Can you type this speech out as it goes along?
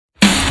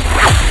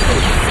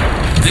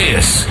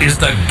This is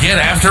the Get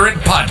After It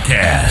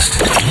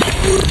podcast,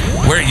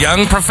 where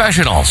young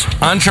professionals,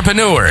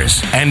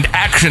 entrepreneurs, and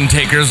action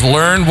takers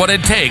learn what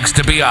it takes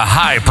to be a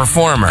high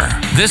performer.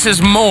 This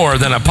is more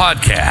than a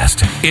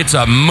podcast. It's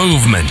a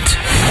movement.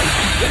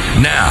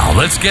 Now,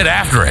 let's get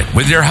after it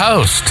with your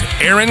host,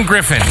 Aaron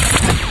Griffin.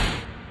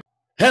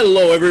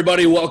 Hello,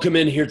 everybody. Welcome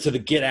in here to the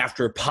Get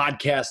After It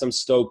podcast. I'm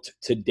stoked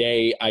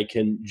today. I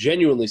can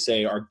genuinely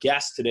say our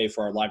guest today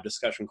for our live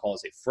discussion call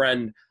is a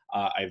friend.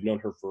 I've known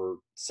her for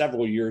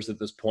several years at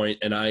this point,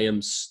 and I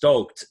am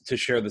stoked to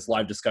share this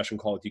live discussion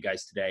call with you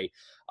guys today.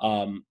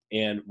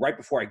 And right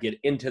before I get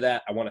into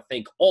that, I want to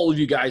thank all of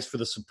you guys for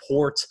the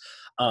support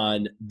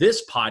on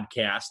this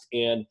podcast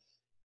and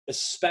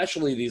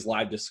especially these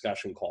live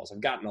discussion calls. I've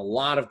gotten a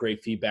lot of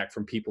great feedback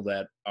from people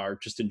that are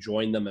just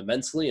enjoying them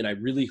immensely, and I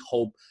really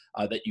hope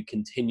that you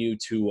continue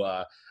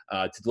to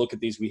look at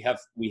these. We have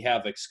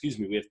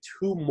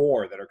two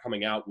more that are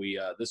coming out.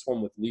 This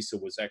one with Lisa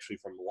was actually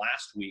from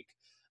last week.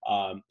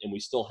 And we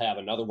still have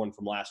another one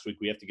from last week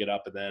we have to get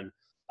up, and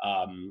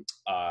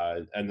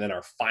then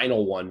our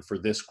final one for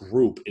this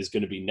group is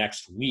going to be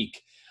next week.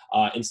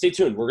 And stay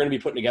tuned. We're going to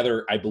be putting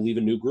together, I believe,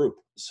 a new group.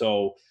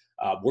 So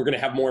we're going to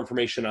have more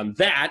information on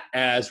that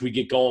as we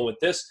get going with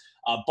this.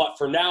 But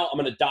for now, I'm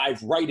going to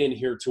dive right in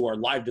here to our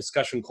live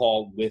discussion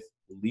call with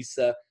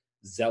Lisa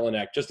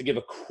Zelenak. Just to give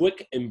a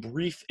quick and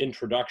brief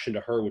introduction to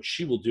her, which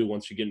she will do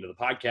once you get into the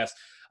podcast.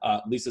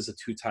 Lisa's a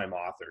two-time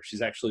author.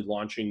 She's in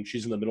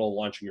the middle of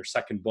launching her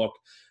second book,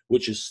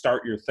 which is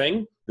Start Your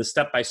Thing, the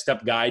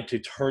step-by-step guide to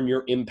turn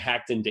your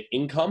impact into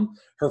income.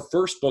 Her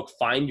first book,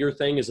 Find Your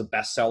Thing, is a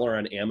bestseller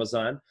on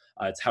Amazon.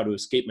 It's how to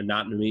escape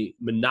monotony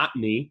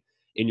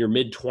in your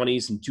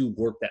mid-20s and do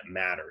work that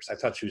matters. I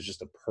thought she was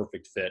just a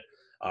perfect fit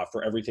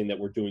for everything that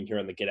we're doing here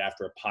on the Get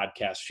After It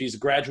podcast. She's a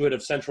graduate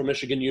of Central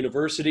Michigan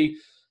University,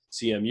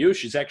 CMU.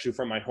 She's actually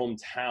from my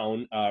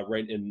hometown,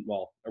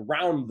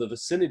 around the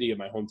vicinity of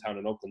my hometown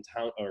in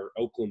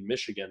Oakland,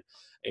 Michigan.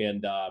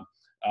 And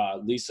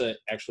Lisa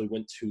actually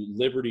went to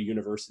Liberty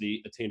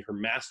University, attained her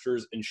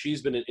master's, and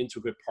she's been an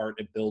integral part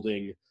of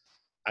building,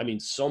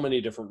 so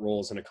many different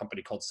roles in a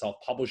company called Self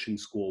Publishing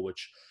School,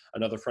 which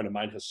another friend of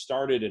mine has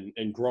started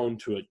and grown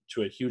to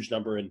a huge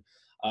number. And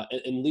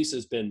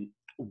Lisa's been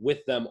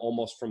with them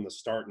almost from the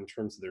start in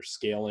terms of their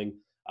scaling.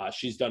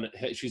 She's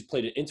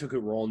played an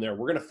integral role in there.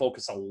 We're going to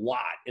focus a lot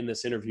in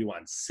this interview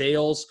on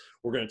sales.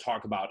 We're going to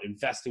talk about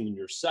investing in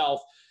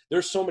yourself.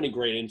 There's so many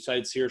great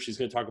insights here. She's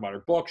going to talk about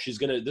her book.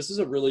 This is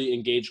a really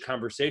engaged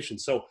conversation.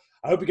 So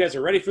I hope you guys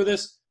are ready for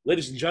this.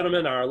 Ladies and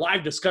gentlemen, our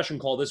live discussion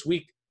call this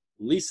week,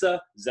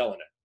 Lisa Zelenak.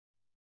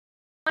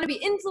 Want to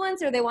be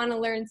influenced or they want to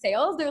learn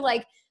sales. They're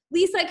like,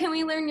 Lisa, can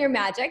we learn your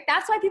magic?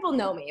 That's why people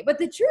know me. But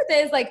the truth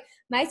is,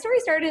 my story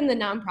started in the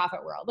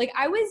nonprofit world.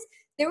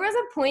 There was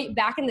a point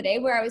back in the day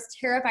where I was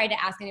terrified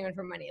to ask anyone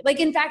for money.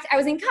 In fact, I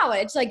was in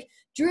college,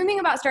 dreaming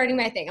about starting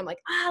my thing. I'm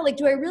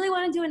do I really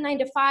want to do a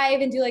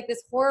 9-to-5 and do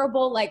this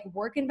horrible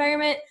work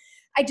environment?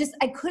 I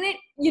couldn't,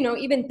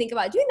 even think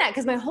about doing that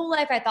because my whole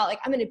life I thought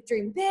I'm going to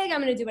dream big.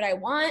 I'm going to do what I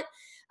want.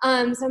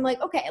 So I'm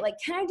okay,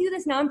 can I do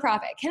this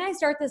nonprofit? Can I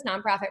start this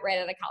nonprofit right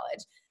out of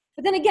college?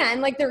 But then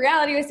again, the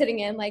reality was sitting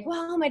in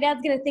well, my dad's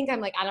going to think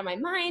I'm out of my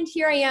mind.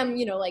 Here I am,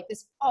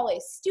 this all-A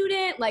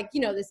student,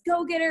 this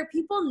go-getter.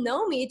 People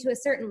know me to a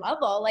certain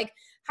level.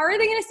 How are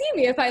they going to see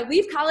me if I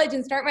leave college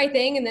and start my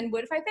thing? And then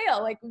what if I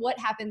fail? What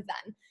happens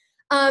then?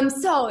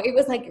 So it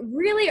was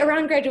really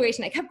around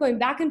graduation. I kept going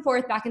back and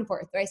forth.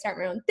 Do I start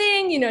my own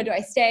thing? Do I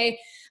stay?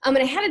 And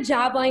I had a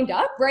job lined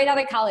up right out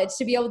of college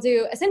to be able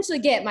to essentially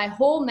get my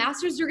whole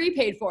master's degree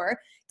paid for,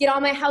 get all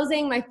my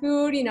housing, my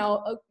food,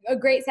 a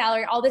great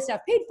salary, all this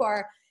stuff paid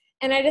for.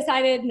 And I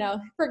decided, no,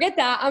 forget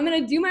that. I'm going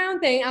to do my own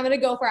thing. I'm going to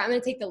go for it. I'm going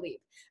to take the leap.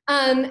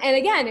 And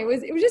again, it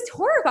was just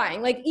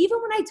horrifying.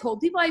 Even when I told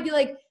people, I'd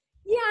be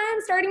yeah,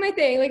 I'm starting my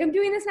thing. I'm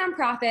doing this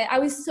nonprofit. I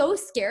was so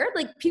scared.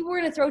 People were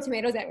going to throw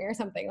tomatoes at me or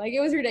something.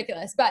 It was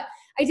ridiculous, but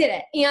I did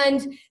it.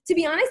 And to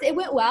be honest, it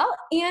went well.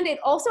 And it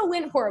also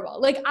went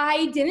horrible.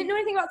 I didn't know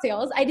anything about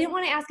sales. I didn't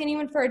want to ask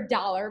anyone for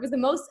 $1. It was the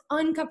most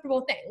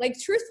uncomfortable thing.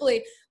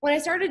 Truthfully, when I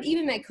started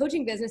even my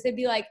coaching business, it'd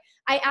be I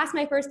asked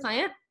my first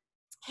client,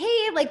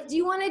 hey, do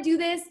you want to do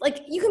this?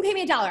 You can pay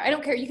me $1. I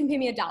don't care. You can pay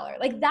me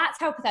 $1. That's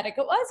how pathetic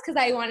it was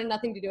because I wanted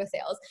nothing to do with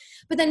sales.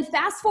 But then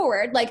fast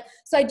forward,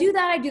 so I do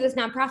that. I do this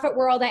nonprofit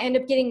world. I end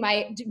up getting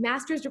my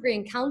master's degree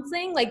in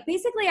counseling.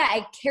 Basically,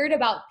 I cared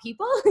about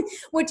people,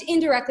 which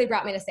indirectly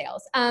brought me to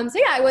sales.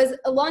 It was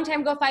a long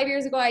time ago, 5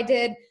 years ago, I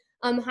did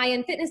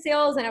high-end fitness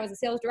sales, and I was a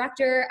sales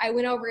director. I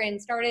went over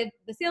and started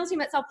the sales team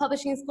at Self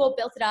Publishing School,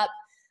 built it up.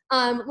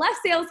 Left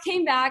sales,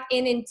 came back,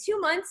 and in 2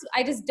 months,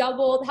 I just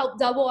helped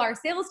double our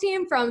sales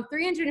team from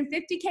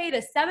 $350K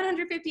to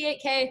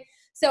 $758K.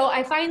 So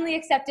I finally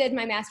accepted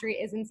my mastery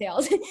is in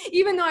sales,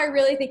 even though I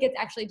really think it's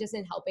actually just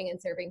in helping and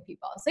serving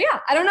people. So yeah,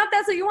 I don't know if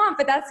that's what you want,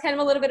 but that's kind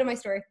of a little bit of my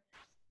story.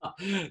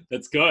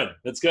 That's good.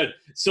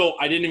 So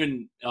I didn't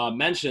even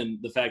mention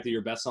the fact that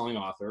you're a best-selling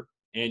author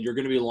and you're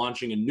going to be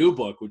launching a new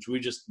book, which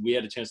we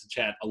had a chance to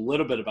chat a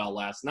little bit about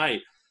last night.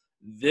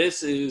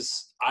 This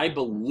is, I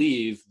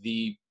believe,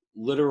 the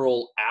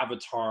literal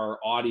avatar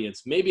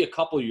audience, maybe a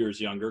couple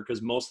years younger,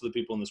 because most of the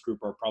people in this group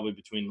are probably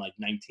between like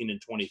 19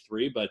 and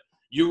 23, but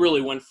you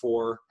really went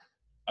for,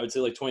 I would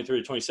say like 23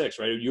 to 26,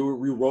 right?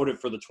 You wrote it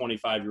for the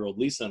 25-year-old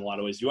Lisa in a lot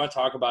of ways. Do you want to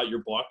talk about your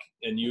book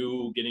and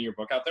you getting your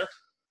book out there?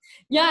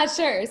 Yeah,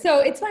 sure. So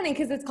it's funny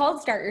because it's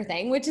called Start Your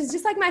Thing, which is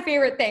just like my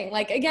favorite thing.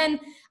 Like, again,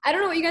 I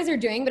don't know what you guys are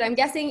doing, but I'm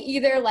guessing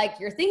either like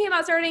you're thinking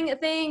about starting a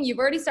thing, you've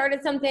already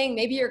started something,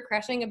 maybe you're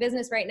crushing a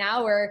business right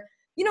now, or,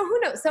 you know, who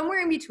knows,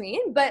 somewhere in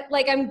between. But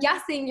like, I'm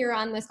guessing you're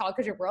on this call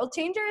because you're world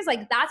changers.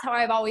 Like, that's how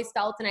I've always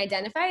felt and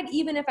identified,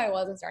 even if I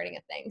wasn't starting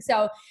a thing.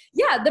 So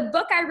yeah, the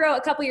book I wrote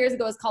a couple years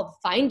ago is called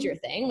Find Your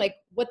Thing. Like,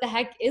 what the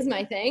heck is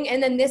my thing?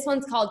 And then this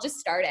one's called Just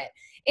Start It.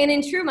 And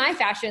in true my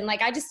fashion,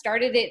 like, I just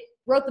started it,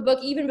 wrote the book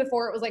even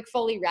before it was like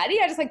fully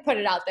ready. I just like put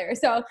it out there.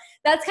 So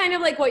that's kind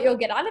of like what you'll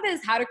get out of it,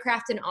 is how to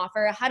craft an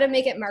offer, how to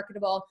make it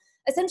marketable.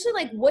 Essentially,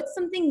 like, what's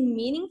something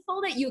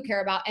meaningful that you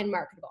care about and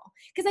marketable?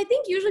 Because I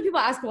think usually people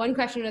ask one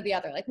question or the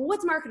other, like, well,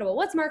 what's marketable?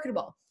 What's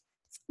marketable?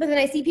 But then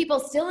I see people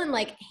still in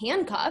like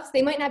handcuffs.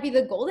 They might not be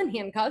the golden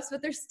handcuffs,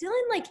 but they're still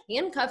in like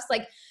handcuffs,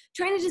 like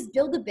trying to just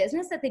build a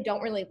business that they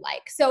don't really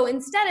like. So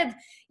instead of,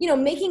 you know,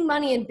 making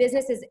money in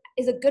business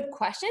is a good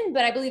question,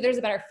 but I believe there's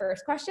a better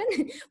first question,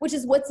 which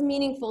is what's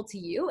meaningful to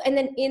you. And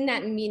then in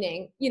that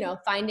meaning, you know,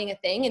 finding a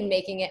thing and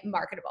making it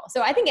marketable.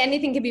 So I think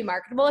anything can be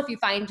marketable if you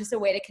find just a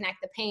way to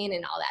connect the pain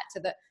and all that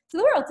to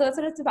the world. So that's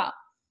what it's about.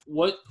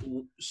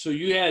 So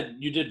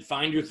you did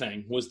Find Your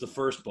Thing was the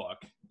first book,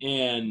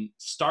 and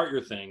Start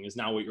Your Thing is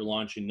now what you're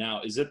launching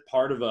now. Is it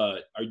part of are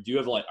you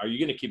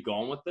going to keep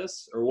going with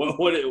this, or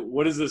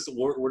what is this?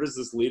 Where is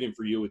this leading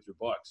for you with your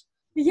books?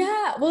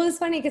 Yeah, well, it's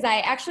funny because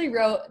I actually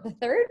wrote the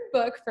third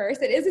book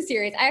first. It is a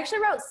series. I actually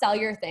wrote Sell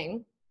Your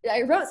Thing.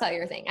 I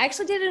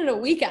actually did it in a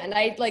weekend.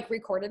 I like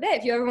recorded it.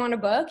 If you ever want a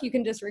book, you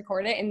can just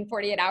record it in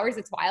 48 hours.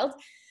 It's wild.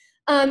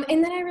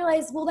 And then I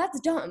realized, well, that's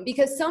dumb,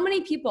 because so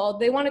many people,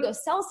 they want to go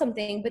sell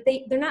something, but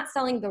they're not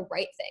selling the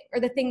right thing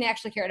or the thing they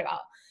actually cared about.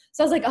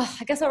 So I was like, oh,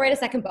 I guess I'll write a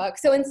second book.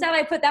 So instead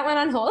I put that one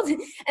on hold,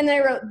 and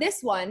then I wrote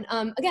this one.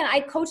 Again, I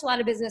coach a lot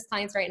of business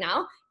clients right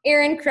now.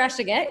 Aaron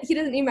crushing it. He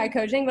doesn't need my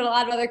coaching, but a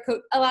lot of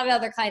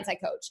other clients I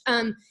coach.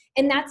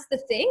 And that's the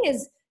thing,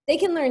 is they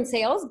can learn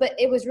sales, but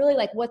it was really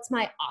like, what's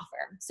my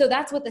offer? So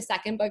that's what the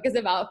second book is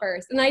about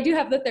first. And I do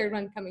have the third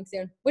one coming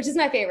soon, which is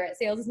my favorite.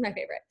 Sales is my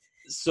favorite.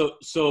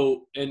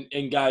 So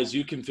guys,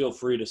 you can feel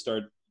free to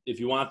start. If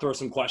you want to throw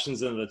some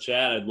questions into the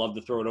chat, I'd love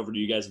to throw it over to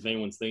you guys if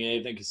anyone's thinking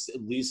anything, because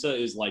Lisa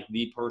is like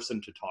the person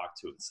to talk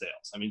to in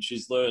sales. I mean,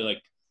 she's literally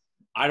like,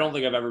 I don't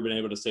think I've ever been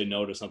able to say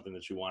no to something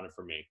that she wanted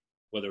from me,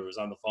 whether it was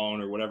on the phone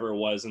or whatever it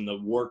was, and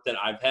the work that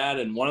I've had.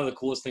 And one of the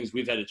coolest things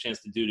we've had a chance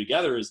to do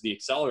together is the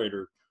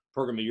accelerator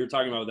program that you're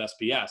talking about with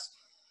SPS.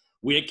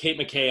 We had Kate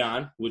McKay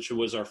on, which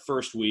was our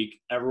first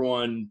week.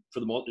 Everyone, for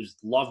the most,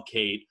 just loved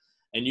Kate.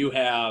 And you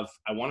have,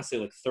 I want to say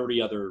like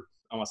 30 other,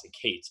 I want to say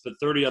Kate's, but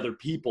 30 other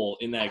people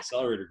in that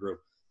accelerator group.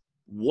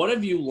 What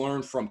have you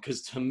learned from,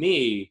 because to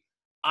me,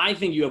 I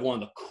think you have one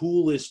of the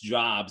coolest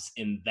jobs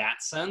in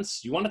that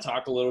sense. You want to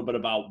talk a little bit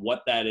about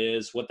what that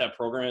is, what that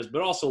program is,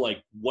 but also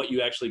like what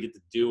you actually get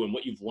to do and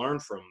what you've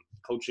learned from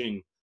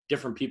coaching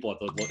different people at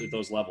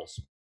those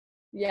levels.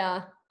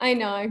 Yeah, I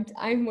know.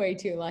 I'm way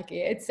too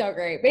lucky. It's so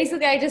great.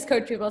 Basically, I just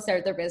coach people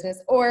start their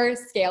business or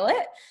scale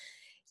it.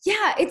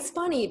 Yeah, it's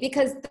funny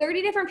because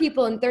 30 different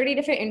people in 30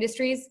 different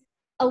industries,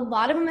 a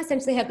lot of them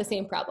essentially have the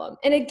same problem.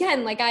 And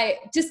again, like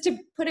just to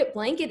put it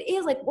blank, it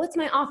is like, what's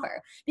my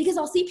offer? Because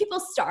I'll see people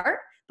start,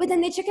 but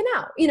then they chicken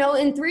out,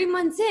 and 3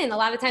 months in, a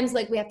lot of times,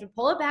 like, we have to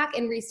pull it back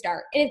and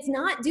restart. And it's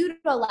not due to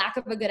a lack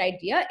of a good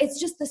idea.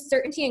 It's just the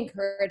certainty and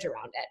courage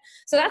around it.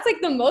 So that's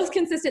like the most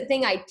consistent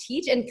thing I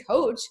teach and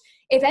coach.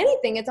 If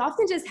anything, it's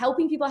often just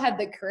helping people have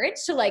the courage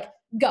to like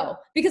go,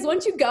 because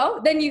once you go,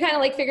 then you kind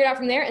of like figure it out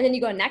from there, and then you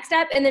go next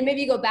step, and then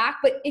maybe you go back.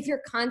 But if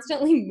you're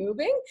constantly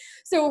moving,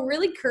 so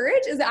really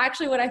courage is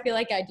actually what I feel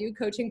like I do,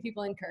 coaching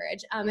people in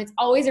courage. It's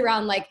always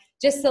around like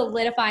just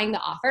solidifying the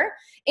offer.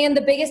 And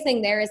the biggest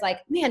thing there is like,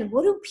 man,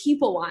 what do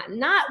people want?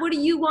 Not what do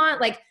you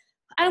want? Like,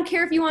 I don't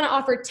care if you want to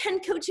offer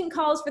 10 coaching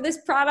calls for this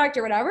product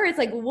or whatever. It's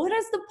like, what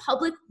does the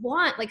public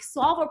want? Like,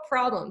 solve a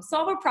problem,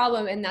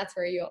 and that's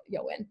where you'll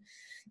win.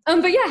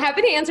 But yeah,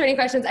 happy to answer any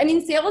questions. I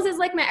mean, sales is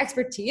like my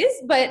expertise,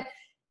 but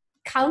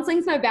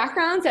counseling's my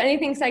background. So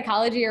anything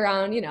psychology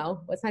around,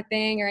 what's my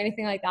thing or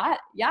anything like that.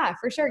 Yeah,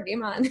 for sure.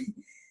 Game on.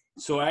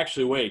 So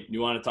actually, wait,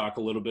 you want to talk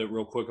a little bit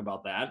real quick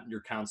about that,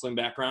 your counseling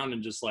background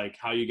and just like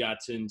how you got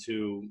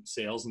into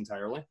sales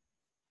entirely?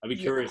 I'd be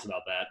curious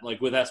about that,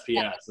 like with SPS.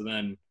 Yeah. And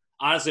then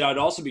honestly, I'd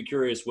also be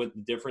curious what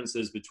the difference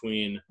is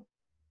between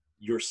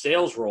your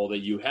sales role that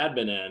you had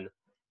been in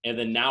and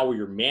then now where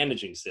you're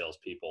managing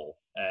salespeople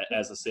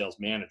as a sales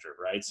manager,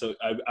 right? So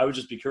I would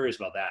just be curious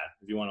about that,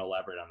 if you want to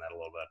elaborate on that a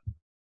little bit.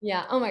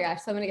 Yeah. Oh my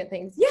gosh. So many good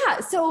things. Yeah.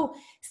 So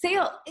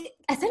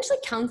essentially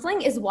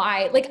counseling is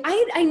why, like,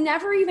 I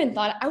never even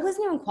thought, I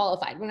wasn't even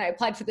qualified when I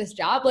applied for this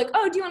job. Like,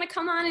 oh, do you want to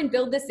come on and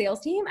build this sales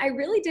team? I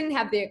really didn't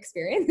have the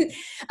experience.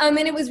 And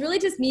it was really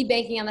just me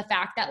banking on the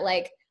fact that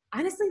like,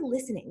 honestly,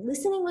 listening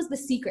was the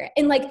secret.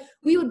 And like,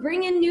 we would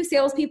bring in new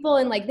salespeople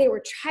and like, they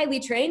were highly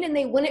trained and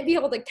they wouldn't be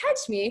able to catch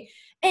me.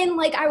 And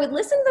like, I would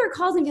listen to their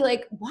calls and be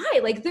like, why?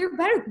 Like, they're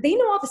better. They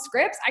know all the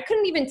scripts. I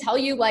couldn't even tell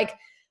you like,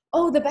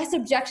 oh, the best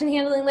objection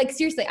handling. Like,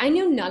 seriously, I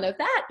knew none of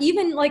that.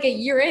 Even like a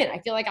year in, I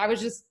feel like I was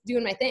just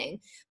doing my thing.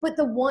 But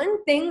the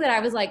one thing that I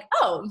was like,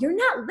 oh, you're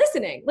not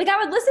listening. Like, I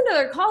would listen to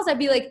their calls. I'd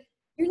be like,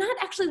 you're not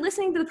actually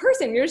listening to the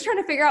person. You're just trying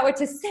to figure out what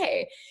to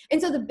say. And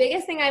so the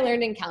biggest thing I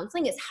learned in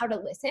counseling is how to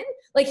listen.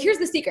 Like, here's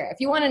the secret. If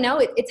you want to know,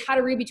 it's how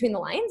to read between the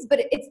lines, but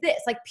it's this,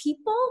 like,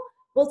 people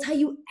will tell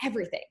you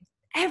everything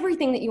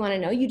that you want to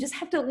know. You just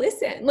have to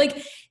listen.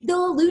 Like,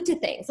 they'll allude to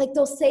things, like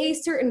they'll say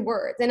certain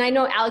words. And I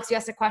know, Alex, you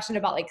asked a question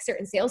about like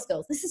certain sales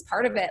skills. This is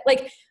part of it.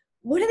 Like,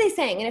 what are they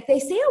saying? And if they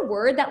say a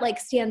word that like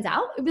stands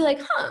out, it'd be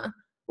like,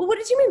 well, what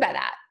did you mean by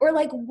that? Or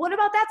like, what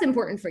about that's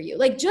important for you?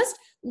 Like, just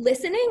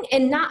listening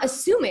and not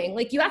assuming.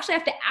 Like, you actually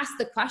have to ask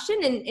the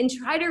question and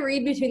try to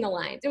read between the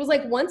lines. It was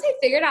like, once I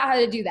figured out how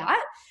to do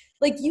that,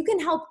 like, you can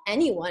help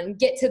anyone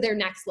get to their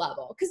next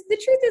level. Because the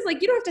truth is,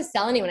 like, you don't have to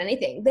sell anyone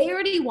anything. They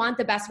already want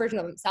the best version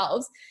of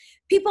themselves.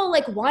 People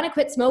like want to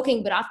quit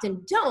smoking, but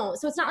often don't.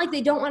 So it's not like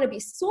they don't want to be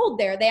sold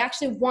there. They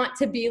actually want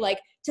to be like,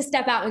 to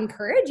step out and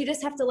encourage. You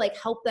just have to like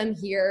help them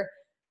hear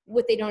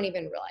what they don't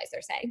even realize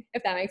they're saying,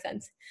 if that makes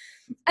sense.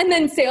 And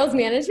then sales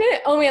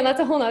management. Oh man, that's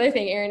a whole nother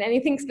thing, Aaron.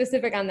 Anything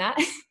specific on that?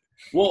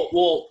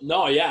 Well,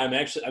 no, yeah,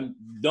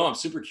 I'm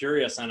super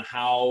curious on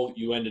how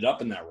you ended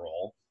up in that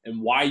role and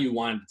why you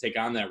wanted to take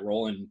on that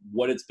role and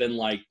what it's been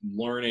like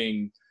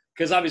learning.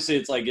 Because obviously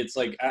it's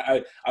like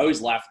I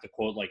always laugh at the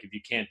quote, like, if you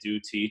can't do,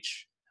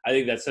 teach. I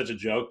think that's such a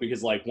joke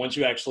because like once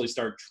you actually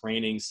start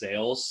training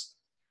sales,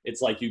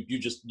 it's like you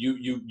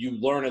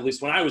learn, at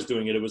least when I was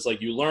doing it, it was like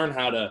you learn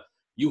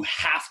you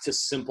have to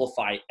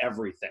simplify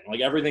everything.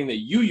 Like everything that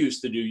you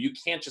used to do, you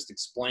can't just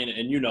explain it.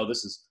 And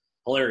this is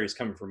hilarious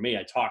coming from me.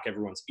 I talk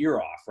everyone's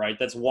ear off, right?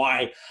 That's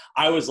why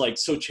I was like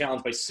so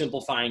challenged by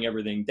simplifying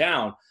everything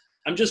down.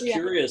 I'm just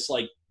curious,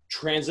 like,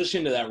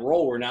 transition to that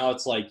role where now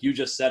it's like, you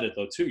just said it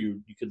though too.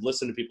 You could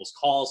listen to people's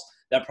calls.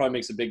 That probably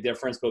makes a big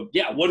difference. But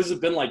yeah, what has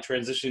it been like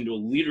transitioning to a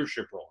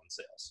leadership role in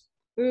sales?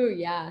 Ooh,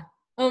 yeah.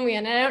 Oh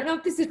man, I don't know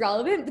if this is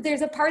relevant, but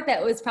there's a part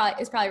that is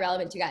probably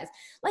relevant to you guys.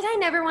 Like, I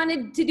never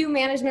wanted to do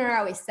management, or I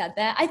always said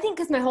that. I think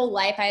because my whole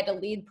life I had to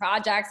lead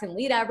projects and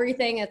lead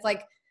everything. It's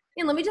like,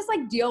 let me just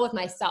like deal with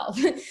myself.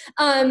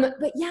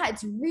 But yeah,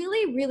 it's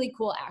really, really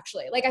cool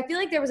actually. Like, I feel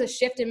like there was a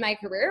shift in my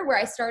career where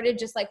I started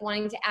just like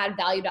wanting to add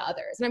value to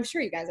others. And I'm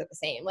sure you guys are the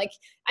same. Like,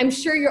 I'm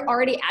sure you're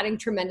already adding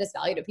tremendous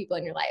value to people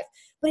in your life.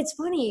 But it's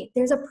funny,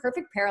 there's a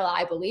perfect parallel,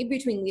 I believe,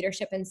 between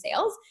leadership and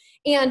sales.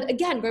 And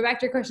again, go back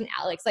to your question,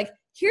 Alex, like,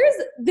 here's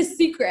the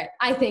secret,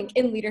 I think,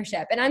 in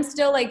leadership. And I'm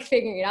still like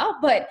figuring it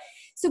out. But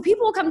so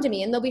people will come to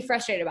me and they'll be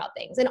frustrated about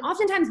things. And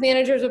oftentimes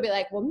managers will be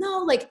like, well, no,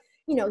 like,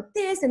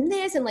 this and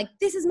this, and like,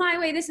 this is my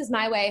way, this is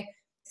my way.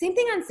 Same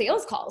thing on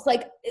sales calls.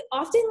 Like,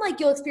 often like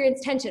you'll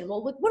experience tension.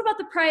 Well, what about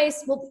the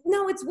price? Well,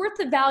 no, it's worth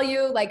the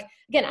value. Like,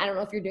 again, I don't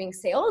know if you're doing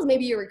sales,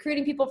 maybe you're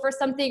recruiting people for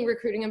something,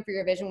 recruiting them for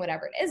your vision,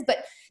 whatever it is.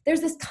 But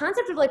there's this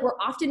concept of like, we're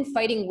often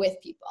fighting with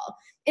people.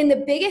 And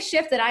the biggest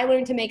shift that I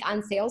learned to make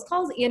on sales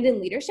calls and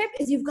in leadership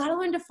is you've got to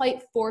learn to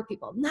fight for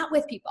people, not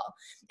with people.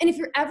 And if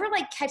you're ever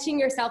like catching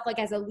yourself, like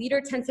as a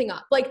leader tensing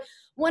up, like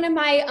one of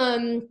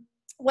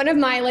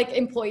my like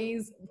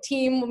employees,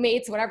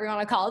 teammates, whatever you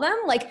want to call them,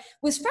 like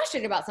was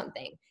frustrated about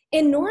something.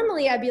 And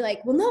normally I'd be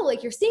like, well, no,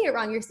 like you're seeing it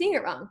wrong. You're seeing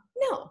it wrong.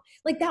 No,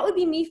 like that would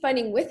be me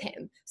fighting with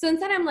him. So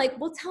instead I'm like,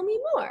 well, tell me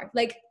more.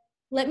 Like,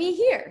 let me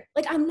hear.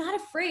 Like, I'm not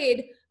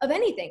afraid of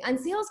anything. On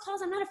sales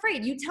calls, I'm not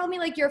afraid. You tell me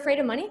like you're afraid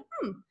of money.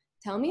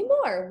 Tell me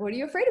more. What are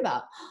you afraid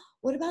about?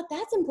 What about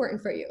that's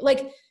important for you?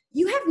 Like,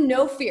 you have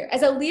no fear.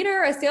 As a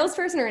leader, a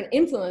salesperson, or an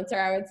influencer,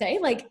 I would say,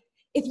 like,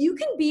 if you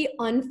can be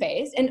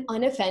unfazed and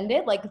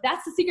unoffended, like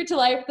that's the secret to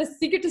life, the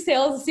secret to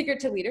sales, the secret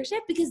to leadership,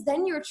 because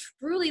then you're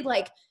truly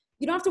like,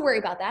 you don't have to worry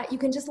about that. You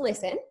can just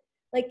listen,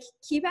 like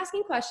keep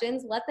asking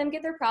questions, let them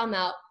get their problem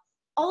out.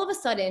 All of a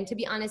sudden, to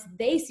be honest,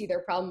 they see their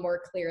problem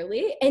more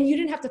clearly and you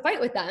didn't have to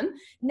fight with them.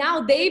 Now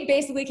they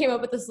basically came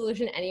up with the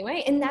solution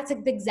anyway. And that's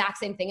the exact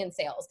same thing in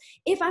sales.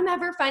 If I'm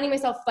ever finding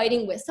myself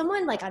fighting with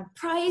someone like on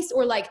price,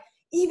 or like,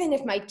 even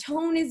if my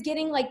tone is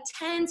getting like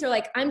tense, or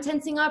like I'm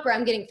tensing up, or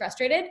I'm getting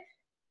frustrated,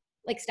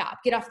 like stop,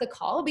 get off the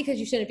call, because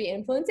you shouldn't be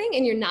influencing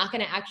and you're not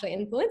going to actually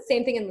influence.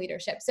 Same thing in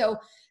leadership. So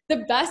the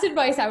best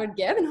advice I would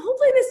give, and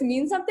hopefully this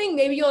means something,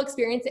 maybe you'll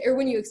experience it, or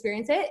when you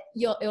experience it,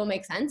 it'll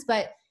make sense.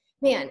 But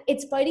man,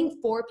 it's fighting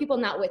for people,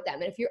 not with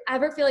them. And if you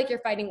ever feel like you're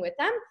fighting with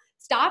them,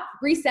 stop,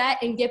 reset,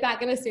 and get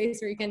back in a space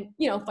where you can,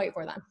 fight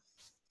for them.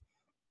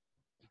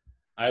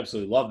 I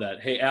absolutely love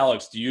that. Hey,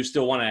 Alex, do you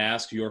still want to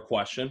ask your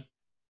question?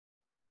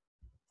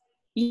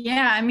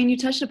 Yeah, I mean, you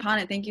touched upon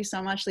it. Thank you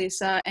so much,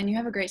 Lisa. And you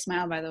have a great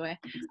smile, by the way.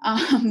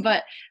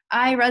 But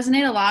I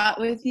resonate a lot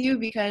with you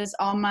because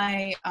all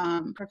my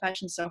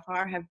professions so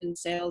far have been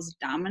sales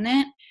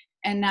dominant.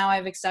 And now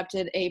I've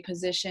accepted a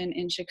position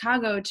in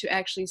Chicago to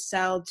actually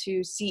sell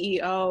to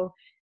CEO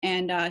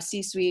and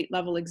C-suite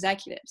level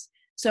executives.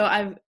 So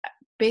I've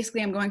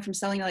basically I'm going from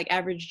selling to like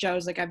average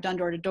Joes, like I've done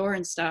door to door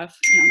and stuff,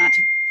 not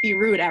to be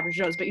rude, average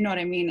Joes, but you know what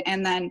I mean.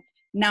 And then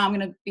now I'm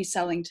going to be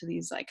selling to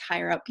these like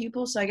higher up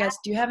people. So I guess,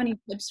 do you have any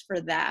tips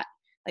for that?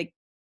 Like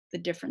the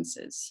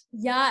differences?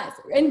 Yes.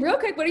 And real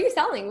quick, what are you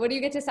selling? What do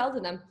you get to sell to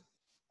them?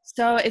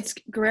 So it's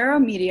Guerrero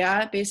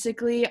Media.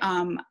 Basically,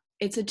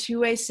 it's a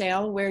two-way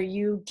sale where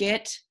you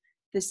get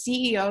the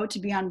CEO to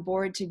be on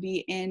board to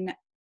be in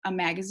a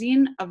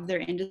magazine of their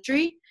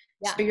industry.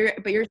 Yeah.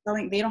 So you're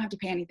selling, they don't have to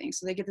pay anything.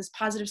 So they get this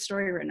positive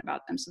story written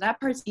about them. So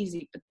that part's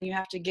easy, but you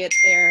have to get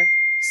their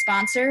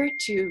sponsor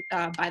to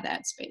buy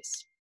that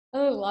space.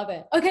 Oh, love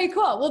it. Okay,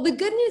 cool. Well, the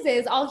good news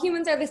is all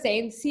humans are the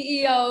same.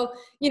 CEO,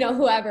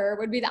 whoever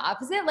would be the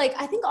opposite. Like,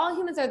 I think all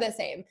humans are the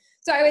same.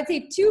 So I would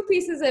say 2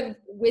 pieces of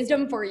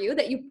wisdom for you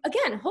that you,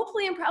 again,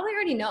 hopefully and probably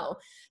already know.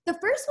 The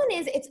first one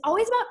is it's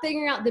always about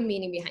figuring out the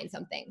meaning behind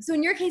something. So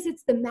in your case,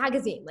 it's the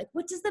magazine. Like,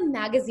 what does the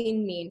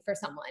magazine mean for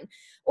someone?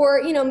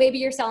 Or, maybe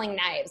you're selling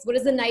knives. What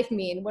does the knife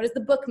mean? What does the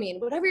book mean?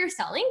 Whatever you're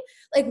selling,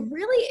 like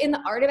really in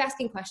the art of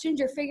asking questions,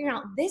 you're figuring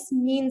out this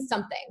means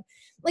something.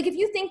 Like if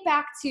you think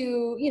back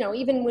to,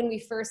 even when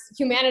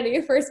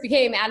humanity first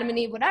became Adam and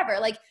Eve, whatever,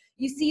 like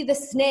you see the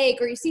snake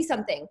or you see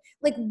something,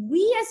 like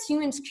we as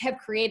humans have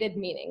created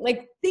meaning.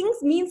 Like things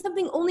mean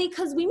something only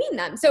because we mean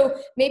them. So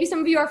maybe some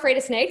of you are afraid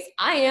of snakes.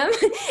 I am.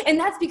 And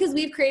that's because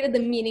we've created the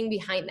meaning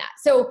behind that.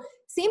 So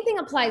same thing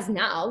applies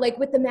now, like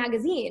with the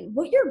magazine.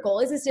 What your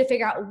goal is to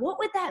figure out what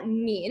would that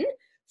mean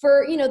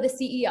for, the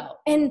CEO.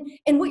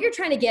 And what you're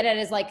trying to get at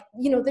is like,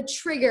 the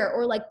trigger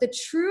or like the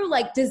true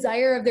like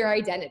desire of their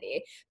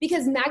identity,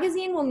 because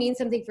magazine will mean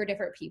something for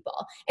different people.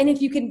 And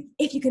if you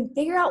can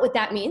figure out what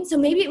that means, so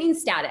maybe it means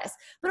status,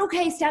 but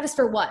okay, status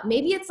for what?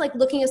 Maybe it's like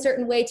looking a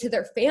certain way to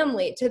their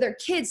family, to their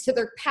kids, to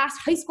their past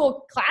high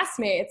school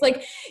classmates.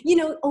 Like,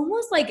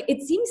 almost like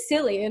it seems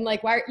silly and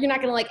like, why you're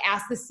not going to like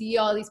ask the CEO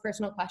all these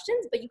personal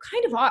questions, but you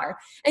kind of are.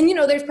 And,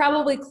 there's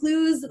probably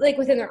clues like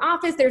within their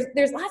office.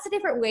 There's lots of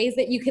different ways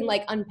that you can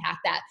like unpack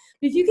that.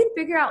 But if you can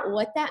figure out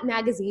what that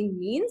magazine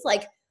means,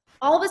 like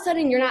all of a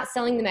sudden you're not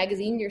selling the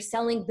magazine, you're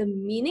selling the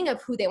meaning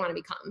of who they want to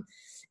become.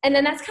 And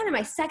then that's kind of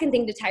my second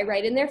thing to tie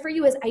right in there for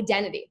you is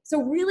identity.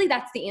 So really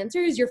that's the answer,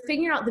 is you're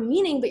figuring out the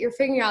meaning, but you're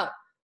figuring out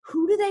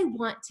who do they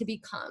want to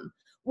become?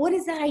 What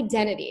is that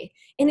identity?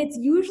 And it's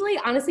usually,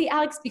 honestly,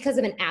 Alex, because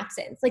of an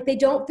absence. Like they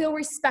don't feel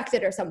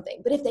respected or something.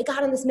 But if they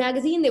got on this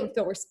magazine, they would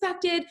feel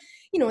respected,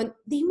 and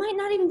they might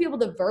not even be able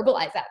to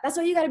verbalize that. That's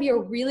why you got to be a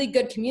really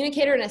good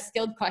communicator and a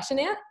skilled question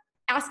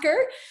asker,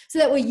 so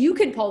that way you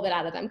can pull that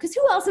out of them. Because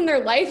who else in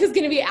their life is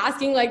going to be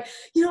asking like,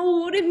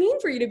 what would it mean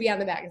for you to be on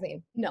the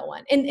magazine? No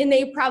one. And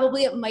they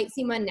probably, it might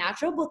seem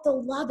unnatural, but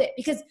they'll love it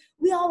because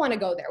we all want to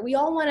go there. We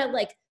all want to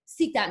like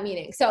seek that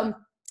meaning. So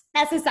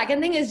that's the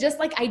second thing, is just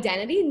like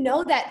identity.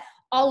 Know that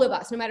all of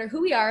us, no matter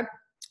who we are,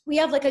 we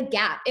have like a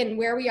gap in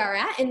where we are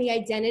at and the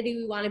identity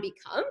we want to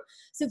become.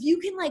 So if you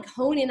can like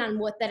hone in on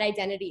what that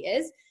identity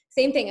is,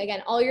 same thing.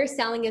 Again, all you're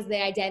selling is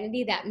the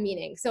identity, that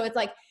meaning. So it's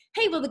like,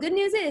 hey, well, the good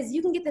news is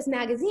you can get this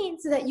magazine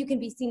so that you can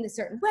be seen a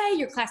certain way.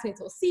 Your classmates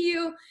will see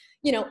you,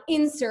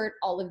 insert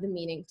all of the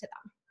meaning to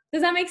them.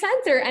 Does that make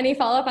sense, or any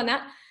follow-up on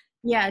that?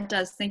 Yeah, it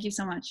does. Thank you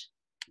so much.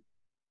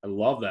 I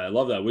love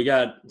that. We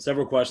got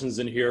several questions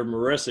in here.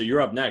 Marissa,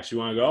 you're up next. You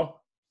want to go?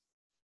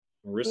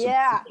 Marissa.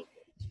 Yeah.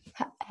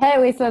 Hey,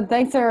 Lisa,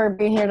 thanks for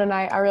being here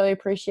tonight. I really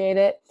appreciate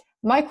it.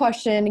 My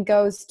question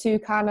goes to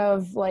kind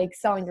of like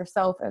selling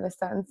yourself in a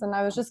sense. And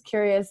I was just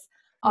curious,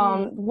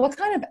 what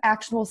kind of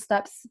actionable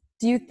steps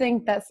do you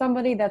think that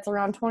somebody that's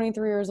around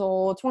 23 years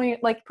old,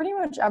 like pretty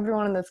much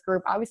everyone in this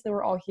group, obviously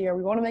we're all here,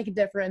 we want to make a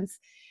difference.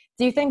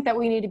 Do you think that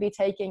we need to be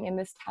taking in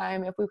this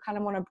time if we kind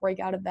of want to break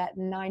out of that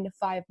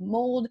 9-to-5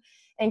 mold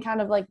and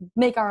kind of like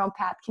make our own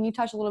path? Can you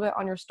touch a little bit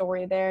on your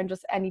story there and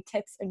just any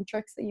tips and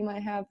tricks that you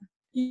might have?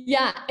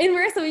 Yeah. And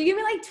Marissa, will you give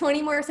me like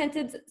 20 more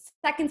seconds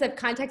of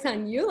context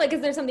on you? Like,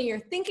 is there something you're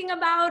thinking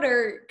about,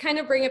 or kind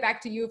of bring it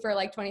back to you for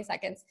like 20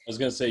 seconds? I was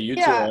going to say, you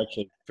two are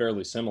actually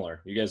fairly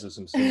similar. You guys have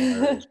some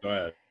similarities. Go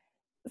ahead.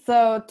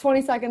 So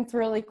 20 seconds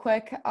really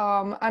quick.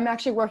 I'm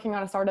actually working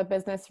on a startup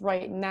business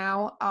right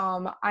now.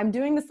 I'm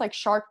doing this like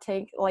Shark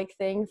Tank like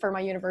thing for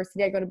my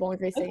university. I go to Bowling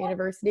Green State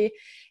University.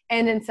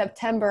 And in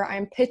September,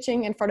 I'm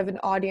pitching in front of an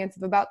audience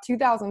of about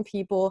 2,000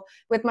 people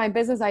with my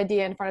business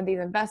idea in front of these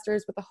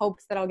investors with the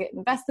hopes that I'll get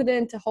invested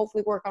in to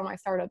hopefully work on my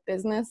startup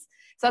business.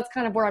 So that's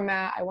kind of where I'm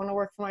at. I want to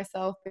work for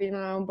myself, be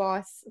my own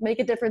boss, make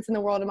a difference in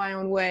the world in my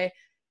own way.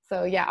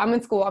 So yeah, I'm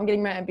in school. I'm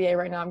getting my MBA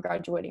right now. I'm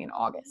graduating in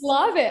August.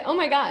 Love it. Oh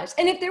my gosh.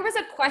 And if there was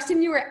a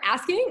question you were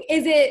asking,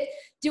 is it,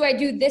 do I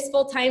do this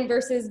full time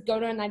versus go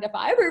to a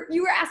 9-to-5? Or if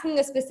you were asking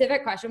a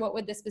specific question, what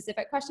would the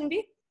specific question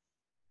be?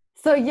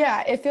 So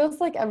yeah, it feels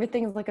like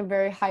everything is like a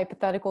very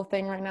hypothetical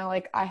thing right now.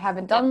 Like I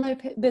haven't done my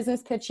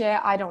business pitch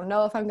yet. I don't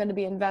know if I'm going to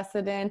be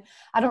invested in.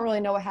 I don't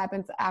really know what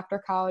happens after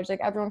college.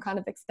 Like everyone kind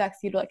of expects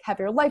you to like have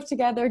your life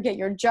together, get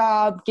your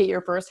job, get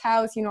your first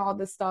house, all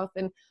this stuff.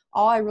 And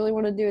all I really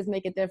want to do is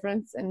make a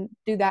difference and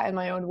do that in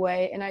my own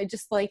way. And I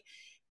just like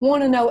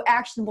want to know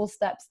actionable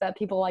steps that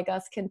people like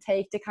us can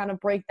take to kind of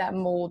break that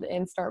mold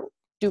and start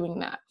doing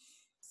that.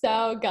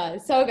 So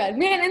good. So good.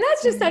 Man, and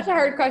that's just such a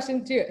hard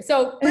question too.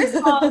 So first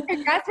of all,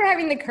 congrats for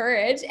having the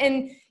courage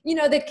and,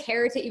 the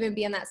care to even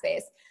be in that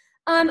space.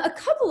 A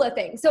couple of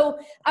things. So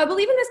I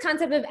believe in this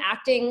concept of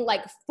acting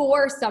like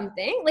for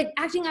something, like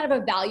acting out of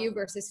a value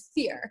versus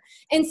fear.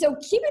 And so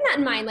keeping that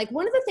in mind, like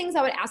one of the things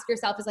I would ask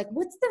yourself is like,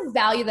 what's the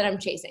value that I'm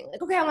chasing?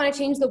 Like, okay, I want to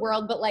change the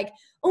world, but like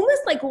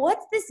almost like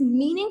what's this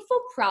meaningful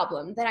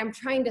problem that I'm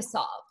trying to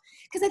solve?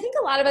 Because I think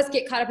a lot of us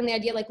get caught up in the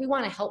idea like we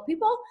want to help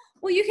people.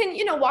 Well, you can,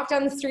 walk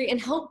down the street and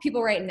help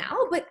people right now,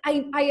 but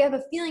I have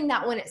a feeling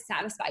that wouldn't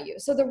satisfy you.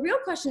 So the real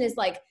question is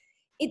like,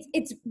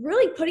 it's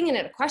really putting it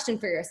in a question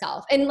for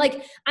yourself. And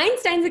like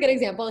Einstein's a good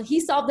example.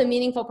 He solved a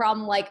meaningful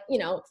problem, like,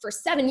 for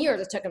 7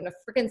 years it took him to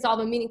freaking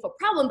solve a meaningful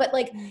problem. But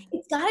like,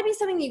 it's gotta be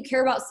something that you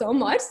care about so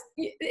much.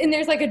 And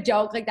there's like a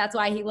joke, like that's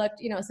why he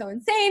looked, so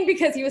insane,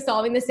 because he was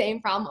solving the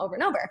same problem over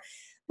and over.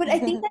 But I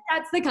think that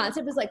that's the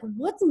concept, is like,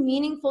 what's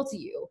meaningful to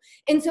you?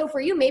 And so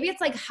for you, maybe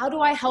it's like, how do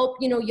I help,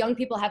 young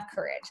people have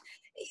courage?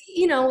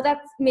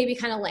 That's maybe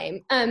kind of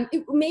lame.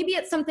 Maybe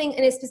it's something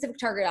in a specific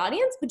target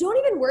audience, but don't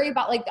even worry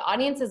about like the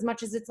audience as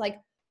much as it's like,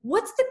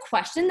 what's the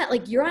question that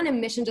like you're on a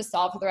mission to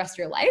solve for the rest of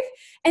your life?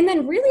 And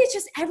then really it's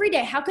just every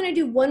day, how can I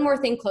do one more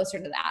thing closer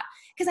to that?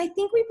 Because I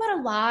think we put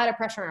a lot of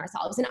pressure on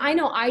ourselves, and I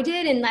know I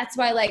did. And that's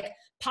why like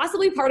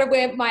possibly part of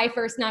where my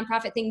first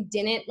nonprofit thing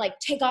didn't like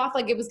take off,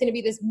 like it was going to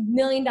be this $1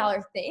 million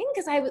thing.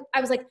 Cause I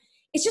was like,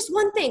 it's just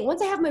one thing.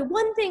 Once I have my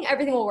one thing,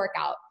 everything will work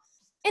out.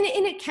 And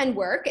it can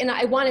work. And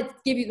I want to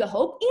give you the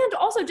hope. And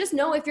also just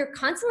know, if you're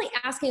constantly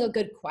asking a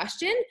good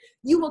question,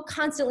 you will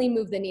constantly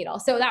move the needle.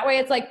 So that way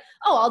it's like,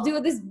 oh, I'll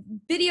do this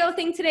video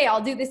thing today.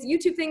 I'll do this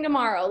YouTube thing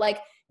tomorrow. Like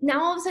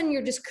now all of a sudden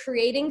you're just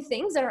creating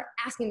things that are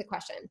asking the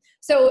question.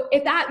 So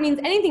if that means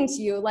anything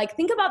to you, like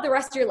think about the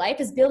rest of your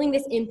life as building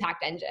this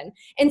impact engine.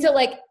 And so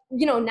like,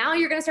 now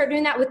you're going to start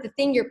doing that with the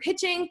thing you're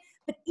pitching.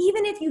 But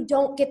even if you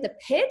don't get the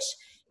pitch,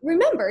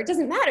 remember, it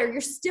doesn't matter.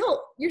 You're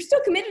still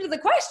committed to the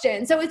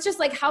question. So it's just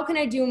like, how can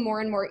I do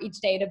more and more each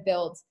day to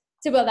build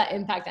that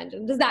impact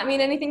engine? Does that mean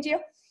anything to you?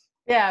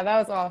 Yeah, that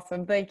was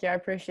awesome. Thank you. I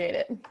appreciate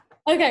it.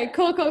 Okay,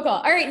 cool.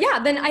 All right. Yeah.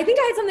 Then I think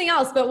I had something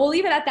else, but we'll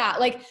leave it at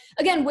that. Like,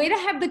 again, way to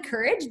have the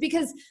courage,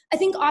 because I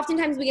think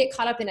oftentimes we get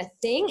caught up in a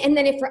thing. And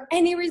then if for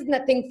any reason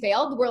that thing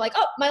failed, we're like,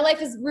 oh, my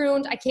life is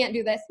ruined. I can't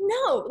do this.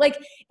 No, like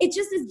it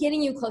just is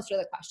getting you closer to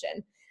the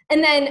question.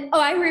 And then,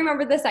 I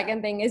remember the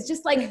second thing is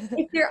just like,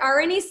 if there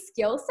are any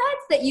skill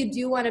sets that you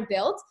do want to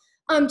build,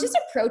 just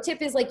a pro tip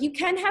is like, you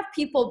can have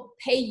people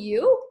pay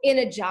you in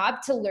a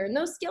job to learn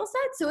those skill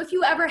sets. So if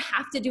you ever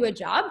have to do a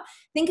job,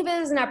 think of it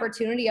as an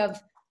opportunity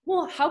of,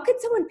 well, how could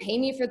someone pay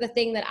me for the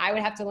thing that I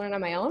would have to learn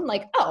on my own?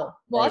 Like, oh,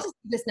 well, I'll just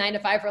do this 9 to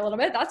 5 for a little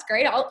bit. That's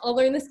great. I'll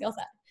learn the skill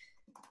set.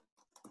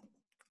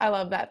 I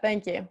love that.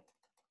 Thank you.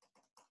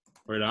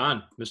 Right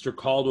on. Mr.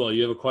 Caldwell,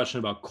 you have a question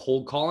about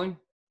cold calling?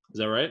 Is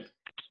that right?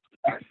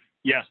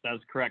 Yes, that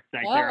is correct.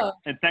 Thanks, Eric.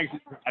 And thanks.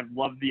 I've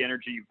loved the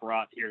energy you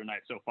brought here tonight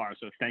so far.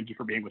 So thank you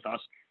for being with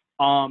us.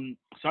 So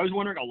I was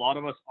wondering, a lot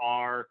of us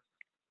are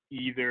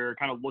either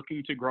kind of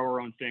looking to grow our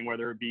own thing,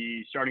 whether it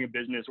be starting a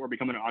business or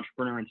becoming an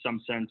entrepreneur in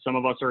some sense. Some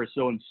of us are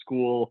still in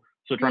school,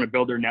 so trying to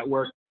build their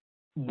network.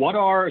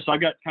 So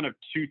I've got kind of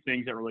two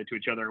things that relate to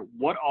each other.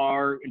 What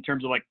are, in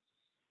terms of like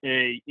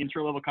a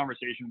inter-level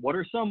conversation, what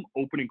are some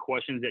opening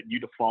questions that you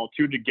default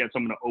to get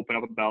someone to open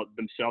up about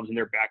themselves and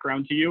their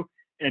background to you?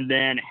 And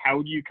then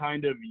how do you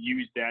kind of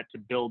use that to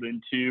build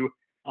into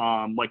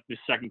like the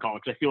second call?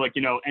 Because I feel like,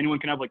 anyone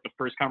can have like the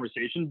first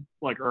conversation,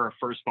 like, or a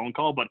first phone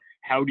call, but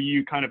how do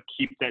you kind of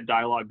keep that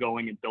dialogue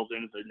going and build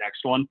into the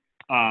next one?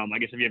 I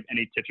guess if you have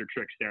any tips or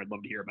tricks there, I'd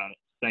love to hear about it.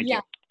 Thank you.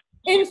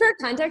 And for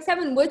context,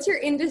 Kevin, what's your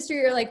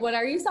industry, or like, what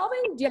are you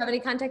solving? Do you have any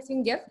context you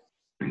can give?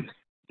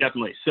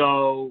 Definitely.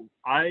 So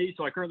I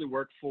currently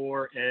work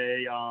for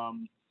a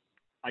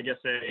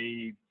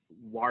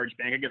large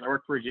bank. I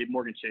work for JP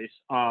Morgan Chase.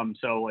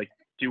 So like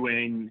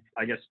doing,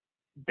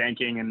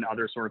 banking and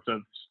other sorts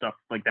of stuff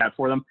like that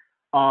for them.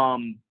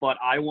 But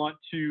I want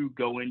to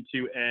go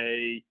into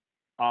a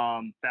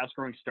fast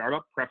growing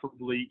startup,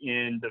 preferably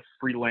in the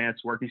freelance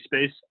working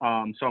space. So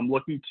I've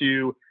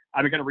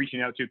been kind of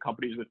reaching out to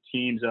companies with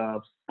teams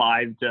of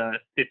 5 to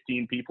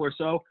 15 people or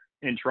so,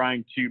 and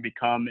trying to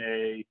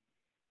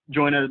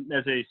join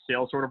as a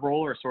sales sort of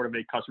role, or sort of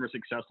a customer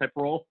success type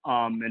role,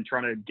 and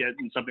trying to get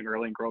in something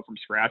early and grow from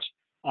scratch.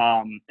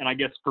 And I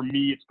guess for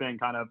me, it's been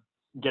kind of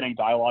getting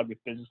dialogue with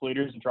business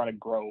leaders and trying to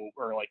grow,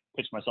 or like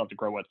pitch myself to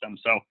grow with them.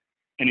 So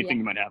anything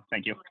you might have.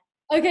 Thank you.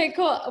 Okay,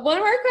 cool. One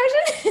more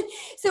question.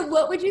 So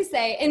what would you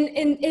say, and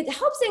it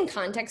helps in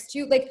context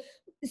too, like,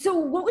 so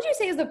what would you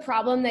say is the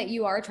problem that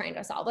you are trying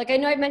to solve? Like, I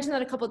know I've mentioned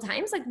that a couple of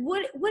times. Like,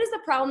 what is the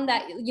problem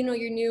that,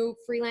 your new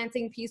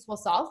freelancing piece will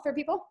solve for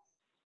people?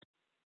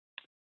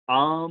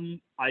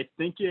 I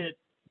think it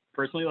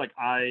personally, like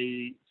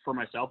for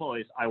myself, at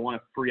least, I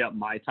want to free up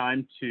my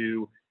time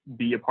to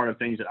be a part of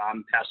things that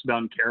I'm passionate about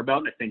and care about.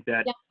 And I think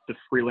that the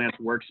freelance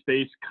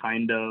workspace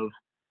kind of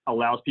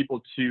allows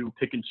people to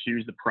pick and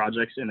choose the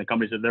projects and the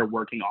companies that they're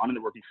working on and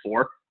they're working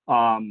for.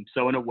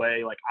 So in a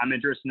way, like, I'm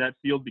interested in that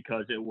field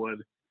because it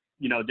would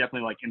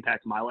definitely like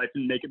impact my life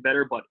and make it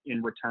better, but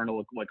in return,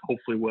 it'll like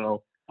hopefully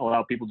will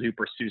allow people to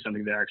pursue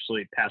something they're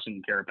actually passionate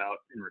and care about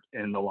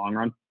in the long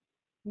run.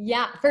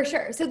 Yeah, for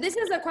sure. So this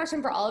is a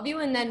question for all of you.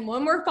 And then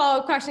one more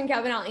follow-up question,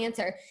 Kevin, I'll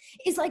answer.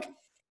 Is like,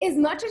 as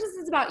much as this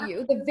is about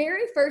you, the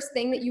very first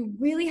thing that you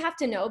really have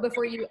to know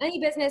before you do any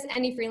business,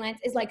 any freelance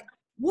is like,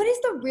 what is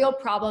the real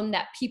problem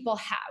that people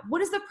have?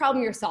 What is the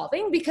problem you're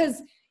solving?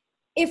 Because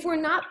if we're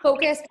not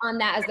focused on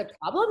that as the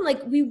problem,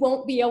 like we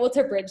won't be able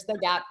to bridge the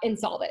gap and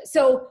solve it.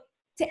 So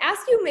to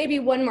ask you maybe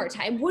one more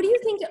time, what do you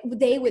think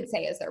they would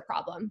say is their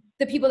problem?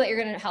 The people that you're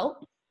going to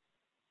help?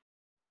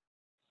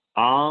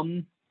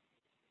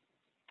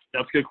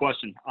 That's a good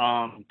question.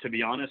 To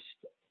be honest,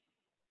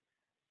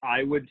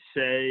 I would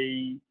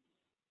say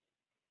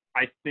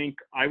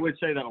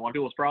that a lot of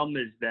people's problem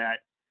is that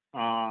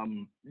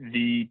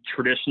the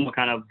traditional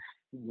kind of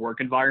work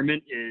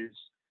environment is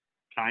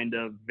kind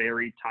of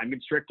very time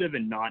constrictive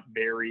and not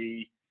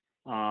very,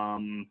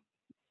 it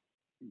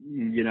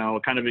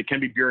can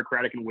be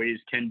bureaucratic in ways,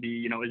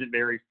 isn't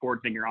very forward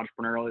thinking or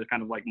entrepreneurial. It's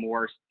kind of like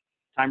more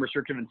time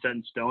restrictive and set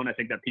in stone. I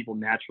think that people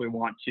naturally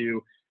want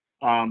to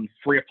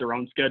free up their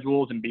own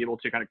schedules and be able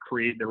to kind of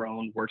create their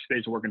own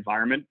workspace or work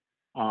environment.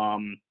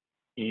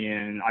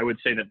 And I would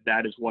say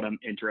that is what I'm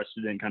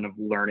interested in kind of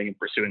learning and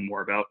pursuing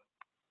more about.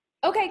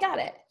 Okay, got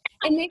it.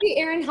 And maybe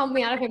Aaron, help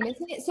me out if I'm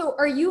missing it. So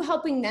are you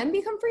helping them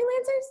become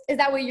freelancers? Is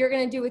that what you're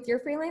going to do with your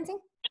freelancing?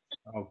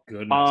 Oh,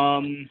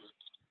 goodness.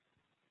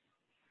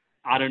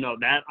 I don't know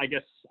that. I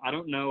guess, I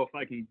don't know if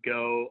I can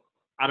go,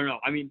 I don't know.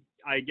 I mean,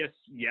 I guess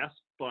yes,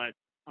 but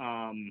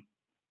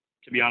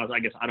to be honest, I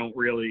guess I don't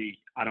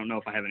know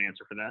if I have an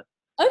answer for that.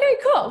 Okay,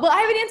 cool. Well,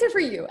 I have an answer for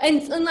you.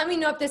 And let me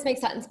know if this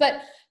makes sense.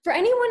 But for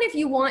anyone, if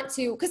you want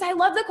to, because I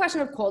love the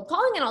question of cold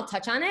calling and I'll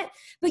touch on it,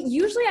 but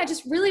usually I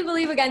just really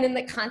believe again in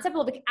the concept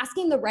of like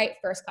asking the right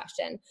first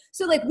question.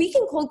 So like we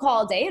can cold call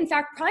all day. In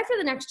fact, probably for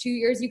the next 2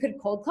 years, you could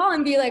cold call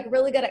and be like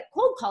really good at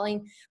cold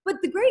calling. But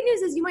the great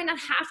news is you might not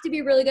have to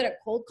be really good at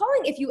cold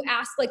calling if you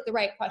ask like the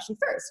right question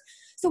first.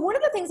 So one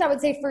of the things I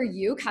would say for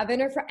you,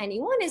 Kevin, or for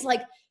anyone is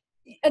like,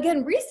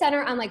 again,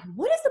 recenter on like,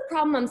 what is the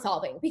problem I'm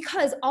solving?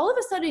 Because all of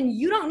a sudden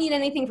you don't need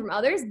anything from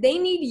others. They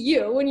need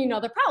you when you know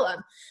the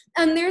problem.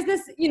 And there's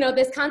this,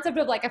 this concept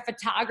of like a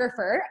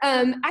photographer.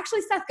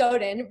 Actually, Seth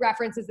Godin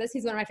references this.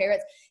 He's one of my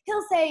favorites.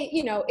 He'll say,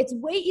 it's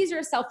way easier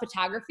to sell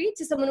photography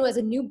to someone who has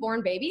a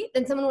newborn baby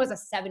than someone who has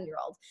a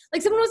 7-year-old.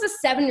 Like someone who has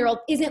a 7-year-old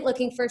isn't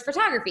looking for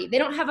photography. They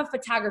don't have a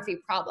photography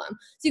problem.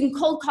 So you can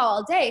cold call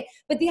all day.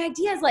 But the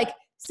idea is like,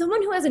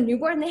 someone who has a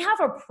newborn, they have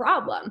a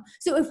problem.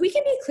 So if we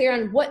can be clear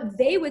on what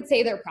they would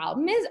say their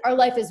problem is, our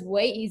life is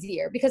way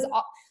easier because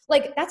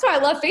like, that's why I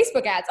love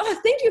Facebook ads. Oh,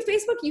 thank you,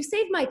 Facebook. You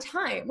saved my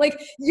time.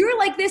 Like you're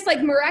like this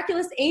like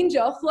miraculous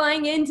angel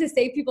flying in to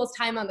save people's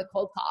time on the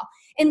cold call.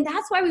 And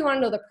that's why we want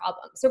to know the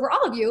problem. So for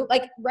all of you,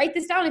 like write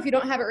this down if you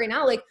don't have it right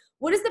now. Like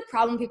what is the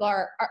problem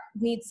people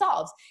need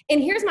solved?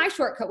 And here's my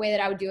shortcut way that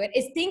I would do it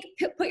is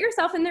put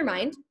yourself in their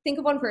mind, think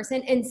of one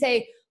person and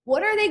say,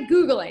 what are they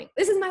Googling?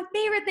 This is my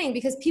favorite thing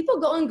because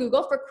people go on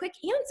Google for quick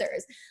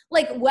answers.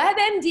 Like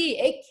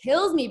WebMD, it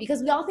kills me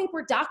because we all think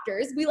we're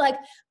doctors. We like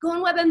go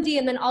on WebMD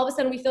and then all of a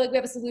sudden we feel like we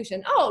have a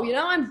solution. Oh,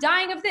 I'm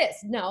dying of this.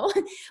 No,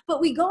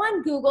 but we go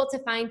on Google to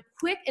find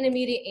quick and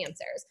immediate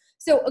answers.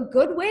 So a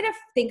good way to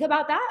think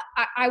about that,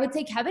 I would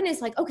say, Kevin,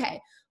 is like, okay,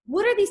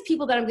 what are these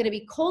people that I'm going to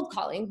be cold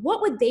calling?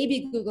 What would they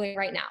be Googling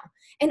right now?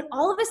 And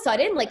all of a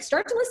sudden, like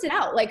start to list it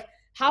out. Like,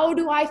 how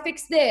do I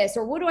fix this?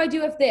 Or what do I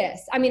do with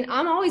this? I mean,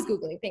 I'm always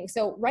Googling things.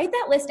 So write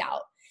that list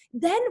out.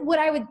 Then what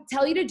I would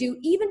tell you to do,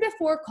 even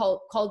before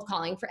cold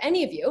calling for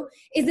any of you,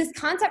 is this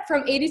concept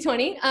from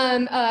 80/20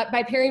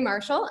 by Perry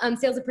Marshall,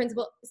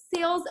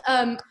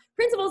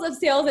 Principles of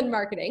Sales and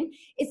Marketing.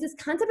 It's this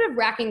concept of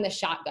racking the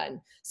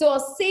shotgun. So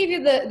I'll save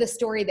you the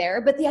story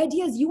there, but the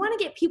idea is you want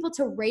to get people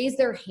to raise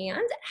their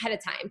hand ahead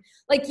of time.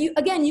 Like you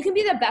can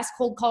be the best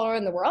cold caller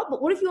in the world,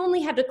 but what if you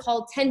only had to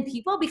call 10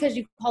 people because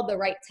you called the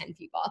right 10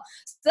 people?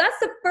 So that's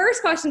the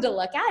first question to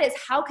look at is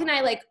how can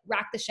I like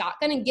rack the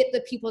shotgun and get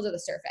the people to the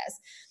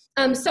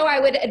surface? So I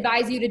would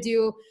advise you to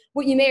do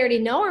what you may already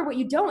know or what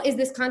you don't is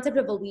this concept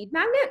of a lead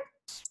magnet.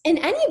 And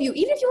any of you,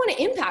 even if you want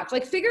to impact,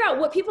 like figure out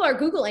what people are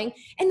Googling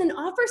and then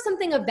offer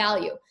something of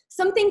value,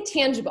 something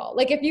tangible.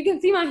 Like if you can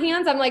see my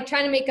hands, I'm like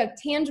trying to make a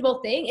tangible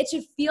thing. It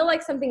should feel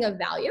like something of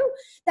value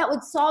that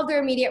would solve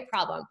their immediate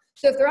problem.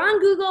 So if they're on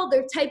Google,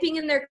 they're typing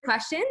in their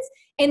questions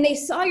and they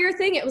saw your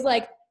thing, it was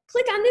like,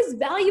 click on this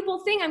valuable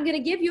thing I'm going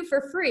to give you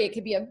for free. It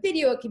could be a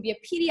video, it could be a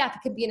PDF,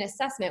 it could be an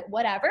assessment,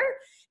 whatever.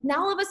 Now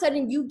all of a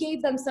sudden you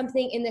gave them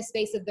something in the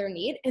space of their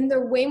need and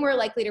they're way more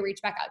likely to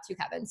reach back out to you,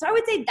 Kevin. So I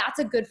would say that's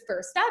a good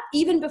first step,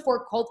 even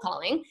before cold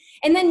calling.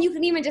 And then you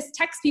can even just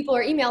text people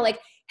or email like,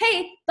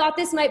 hey, thought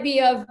this might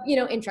be of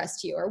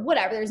interest to you or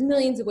whatever. There's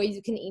millions of ways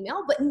you can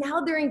email, but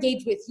now they're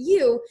engaged with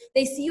you.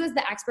 They see you as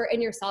the expert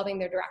and you're solving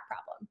their direct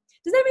problem.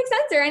 Does that make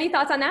sense or any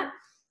thoughts on that?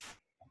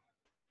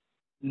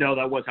 No,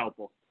 that was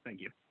helpful. Thank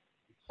you.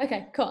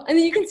 Okay, cool. And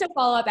then you can still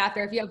follow up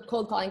after if you have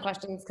cold calling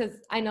questions, because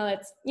I know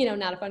that's,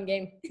 not a fun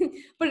game,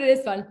 but it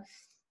is fun.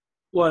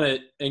 Well,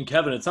 and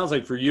Kevin, it sounds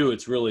like for you,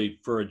 it's really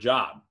for a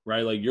job,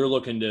 right? Like you're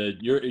looking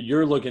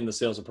the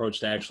sales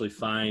approach to actually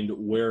find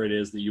where it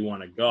is that you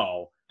want to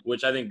go,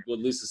 which I think what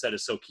Lisa said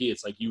is so key.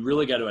 It's like you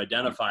really got to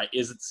identify,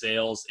 is it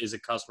sales? Is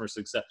it customer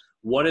success?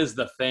 What is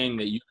the thing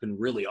that you can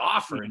really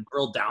offer and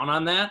drill down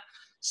on that?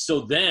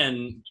 So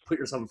then put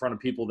yourself in front of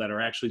people that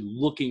are actually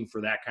looking for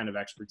that kind of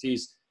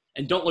expertise,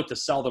 and don't look to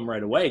sell them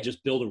right away.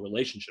 Just build a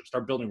relationship,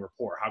 start building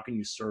rapport. How can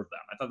you serve them?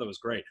 I thought that was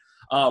great.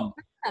 Well,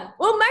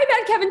 my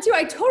bad, Kevin, too.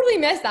 I totally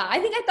missed that. I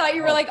think I thought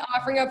you were like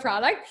offering a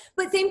product,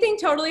 but same thing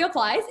totally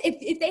applies.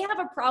 If they have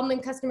a problem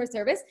in customer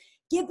service,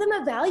 give them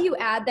a value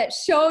add that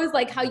shows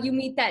like how you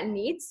meet that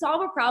need,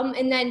 solve a problem,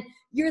 and then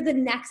you're the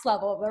next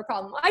level of their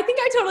problem. I think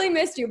I totally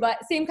missed you, but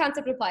same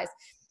concept applies.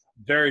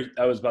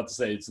 I was about to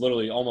say, it's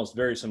literally almost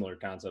very similar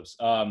concepts.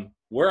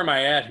 Where am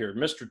I at here?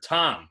 Mr.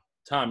 Tom.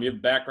 Tom, you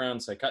have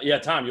background psychology. Yeah,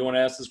 Tom, you want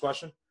to ask this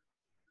question?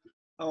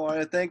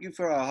 Oh, thank you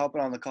for hopping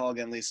on the call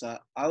again,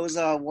 Lisa. I was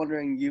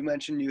wondering, you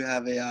mentioned you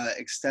have a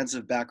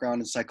extensive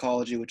background in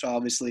psychology, which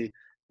obviously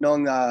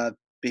knowing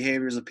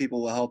behaviors of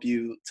people will help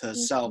you to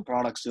sell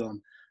products to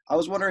them. I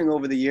was wondering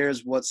over the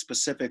years what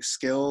specific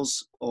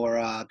skills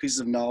or pieces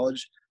of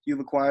knowledge you've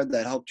acquired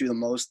that helped you the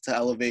most to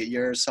elevate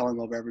your selling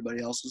over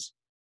everybody else's.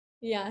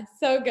 Yeah,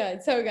 so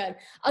good, so good.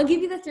 I'll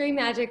give you the 3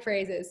 magic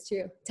phrases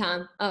too,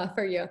 Tom,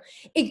 for you.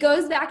 It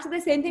goes back to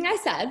the same thing I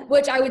said,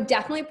 which I would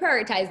definitely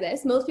prioritize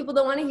this. Most people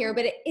don't want to hear,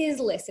 but it is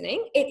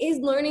listening. It is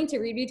learning to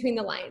read between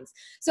the lines.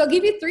 So I'll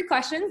give you 3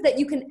 questions that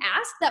you can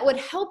ask that would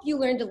help you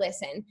learn to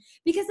listen.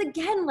 Because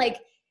again, like,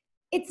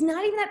 it's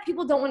not even that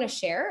people don't want to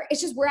share.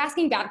 It's just we're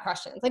asking bad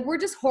questions. Like, we're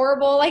just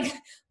horrible. Like,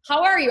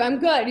 how are you? I'm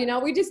good. You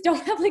know, we just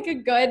don't have like a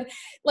good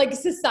like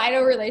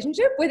societal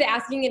relationship with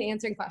asking and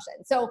answering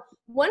questions. So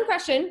one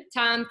question,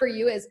 Tom, for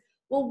you is,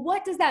 well,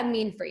 what does that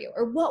mean for you?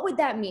 Or what would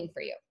that mean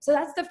for you? So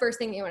that's the first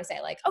thing that you want to say.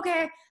 Like,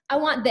 okay, I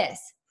want this.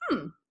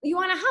 You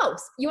want a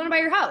house. You want to buy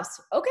your house.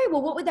 Okay,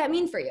 well, what would that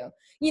mean for you?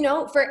 You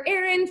know, for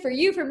Aaron, for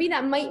you, for me,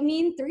 that might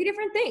mean 3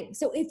 different things.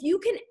 So if you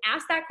can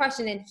ask that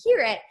question and hear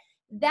it,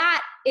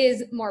 that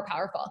is more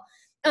powerful.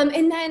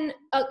 And then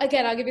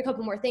again, I'll give you a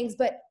couple more things,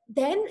 but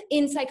then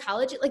in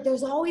psychology, like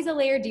there's always a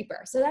layer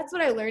deeper. So that's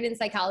what I learned in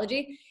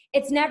psychology.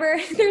 It's never,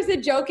 there's a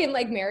joke in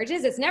like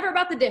marriages. It's never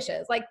about the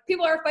dishes. Like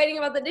people are fighting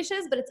about the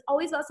dishes, but it's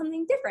always about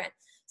something different.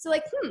 So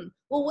like,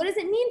 well, what does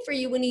it mean for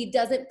you when he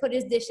doesn't put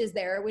his dishes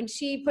there? When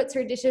she puts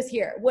her dishes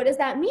here, what does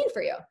that mean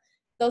for you?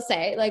 They'll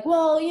say like,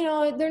 well, you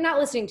know, they're not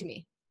listening to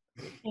me.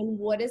 And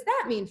what does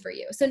that mean for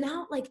you? So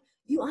now like,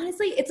 you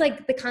honestly, it's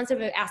like the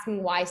concept of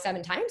asking why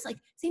 7 times, like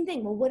same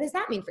thing. Well, what does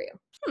that mean for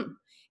you?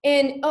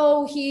 And,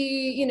 oh,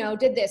 he, you know,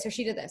 did this or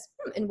she did this.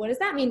 And what does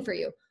that mean for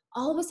you?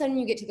 All of a sudden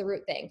you get to the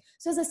root thing.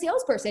 So as a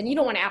salesperson, you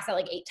don't want to ask that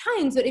like 8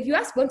 times, but if you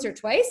ask once or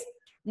twice,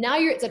 now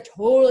it's a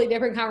totally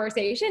different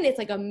conversation. It's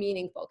like a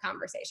meaningful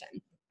conversation.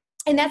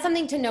 And that's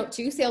something to note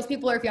too,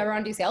 salespeople, or if you ever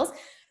want to do sales,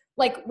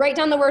 like write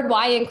down the word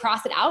why and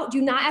cross it out.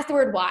 Do not ask the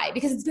word why,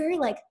 because it's very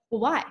like,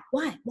 well,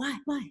 why?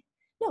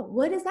 No,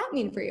 what does that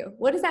mean for you?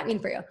 What does that mean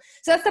for you?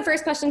 So that's the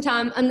first question,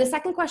 Tom. The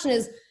second question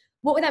is,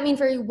 what would that mean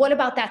for you? What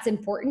about that's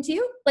important to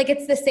you? Like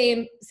it's the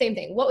same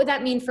thing. What would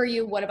that mean for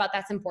you? What about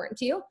that's important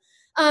to you?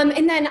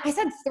 And then I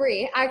said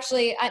 3,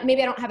 actually,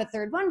 maybe I don't have a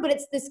third one, but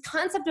it's this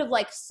concept of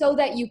like, so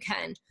that you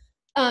can.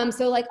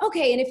 So like,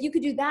 okay, and if you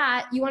could do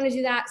that, you want to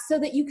do that so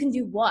that you can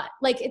do what?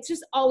 Like, it's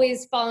just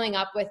always following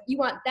up with, you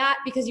want that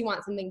because you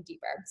want something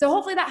deeper. So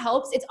hopefully that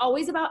helps. It's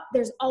always about,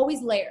 there's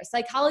always layers.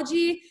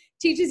 Psychology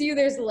teaches you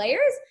there's layers.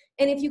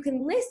 And if you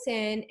can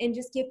listen and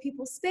just give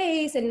people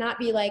space and not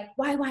be like,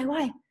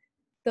 why?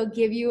 They'll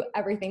give you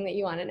everything that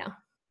you want to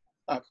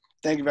know.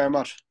 Thank you very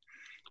much.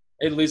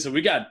 Hey, Lisa,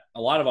 we got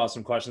a lot of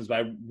awesome questions, but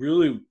I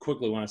really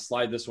quickly want to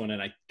slide this one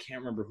in. I can't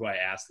remember who I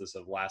asked this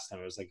of last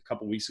time. It was like a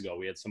couple weeks ago.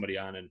 We had somebody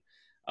on,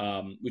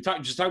 and we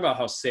talked about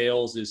how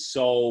sales is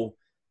so,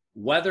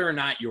 whether or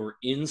not you're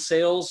in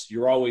sales,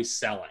 you're always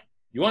selling.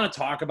 You want to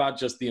talk about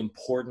just the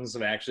importance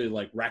of actually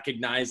like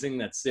recognizing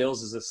that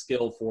sales is a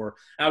skill for,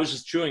 I was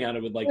just chewing on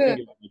it with like,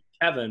 thinking about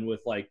Kevin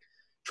with like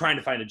trying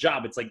to find a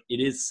job. It's like, it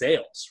is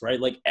sales, right?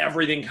 Like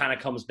everything kind of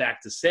comes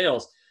back to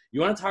sales. You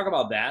want to talk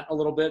about that a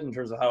little bit in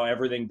terms of how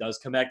everything does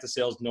come back to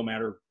sales, no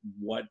matter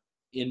what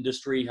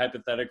industry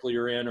hypothetically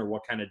you're in or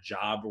what kind of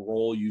job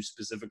role you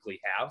specifically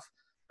have?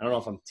 I don't know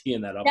if I'm teeing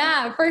that up.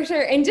 Yeah, for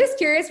sure. And just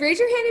curious, raise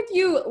your hand if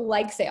you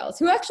like sales.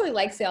 Who actually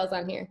likes sales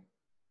on here?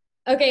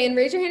 Okay, and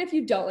raise your hand if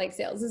you don't like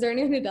sales. Is there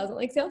anyone who doesn't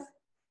like sales?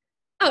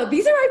 Oh,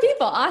 these are my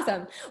people.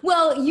 Awesome.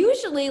 Well,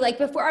 usually, like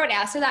before I would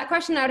answer that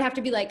question, I would have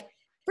to be like,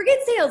 forget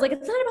sales. Like,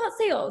 it's not about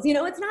sales. You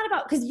know, it's not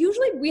about, because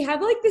usually we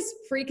have like this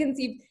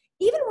preconceived,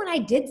 even when I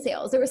did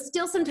sales, there was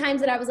still some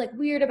times that I was like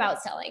weird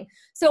about selling.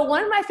 So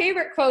one of my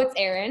favorite quotes,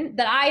 Aaron,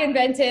 that I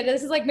invented,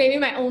 this is like maybe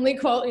my only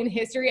quote in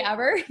history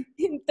ever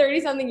in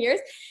 30 something years,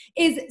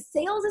 is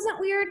sales isn't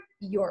weird,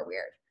 you're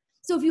weird.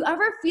 So if you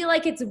ever feel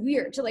like it's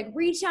weird to like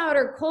reach out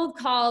or cold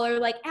call or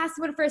like ask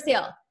someone for a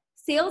sale,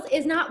 sales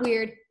is not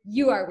weird,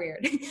 you are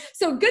weird.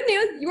 So good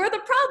news, you're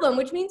the problem,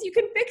 which means you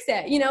can fix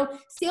it. You know,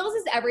 sales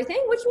is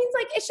everything, which means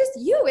like, it's just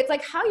you. It's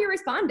like how you're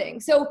responding.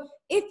 So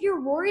if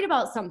you're worried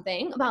about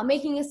something, about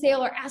making a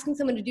sale or asking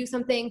someone to do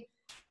something,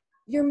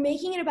 you're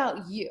making it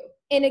about you.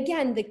 And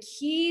again, the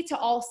key to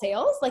all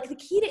sales, like the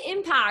key to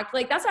impact,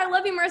 like that's why I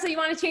love you, Marissa. You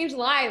want to change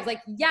lives.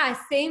 Like, yeah,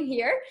 same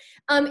here.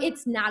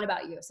 It's not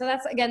about you. So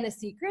that's, again, the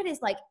secret is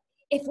like,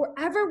 if we're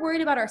ever worried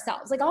about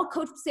ourselves, like I'll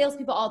coach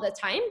salespeople all the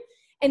time.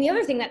 And the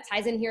other thing that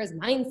ties in here is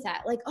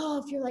mindset. Like,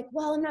 oh, if you're like,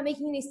 well, I'm not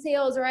making any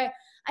sales, or I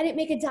didn't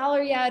make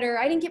 $1 yet, or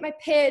I didn't get my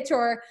pitch,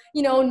 or,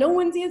 you know, no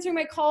one's answering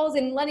my calls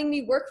and letting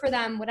me work for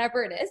them,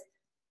 whatever it is,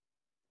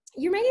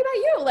 you're making it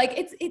about you.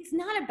 Like it's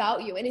not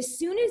about you. And as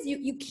soon as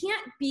you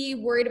can't be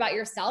worried about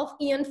yourself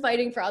and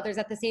fighting for others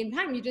at the same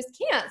time, you just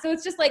can't. So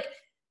it's just like,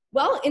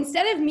 well,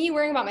 instead of me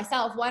worrying about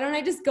myself, why don't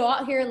I just go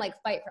out here and like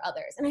fight for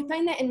others? And I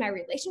find that in my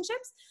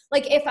relationships,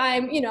 like if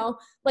I'm, you know,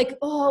 like,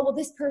 oh, well,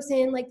 this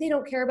person, like they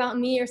don't care about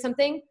me or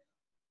something,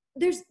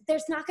 there's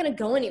not going to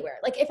go anywhere.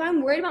 Like if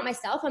I'm worried about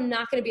myself, I'm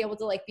not going to be able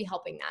to like be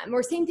helping them.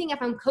 Or same thing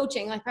if I'm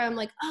coaching, like if I'm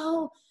like,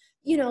 oh,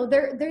 you know,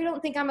 they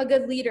don't think I'm a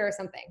good leader or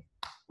something.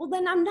 Well,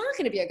 then I'm not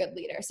going to be a good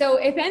leader. So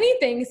if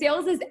anything,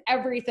 sales is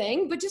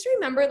everything. But just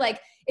remember,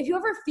 like, if you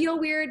ever feel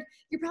weird,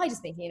 you're probably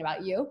just thinking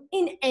about you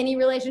in any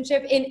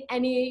relationship, in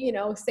any, you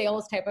know,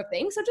 sales type of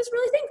thing. So just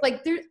really think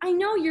like, I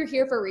know you're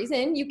here for a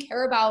reason. You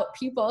care about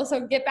people.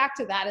 So get back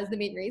to that as the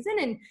main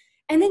reason.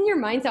 And then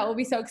your mindset will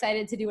be so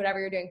excited to do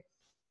whatever you're doing.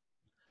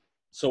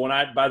 So when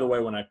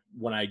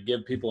I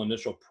give people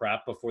initial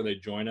prep before they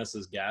join us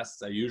as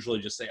guests, I usually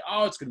just say,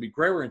 oh, it's going to be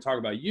great. We're going to talk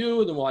about you.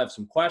 And then we'll have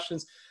some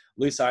questions.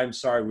 Lisa, I'm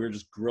sorry. We're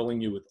just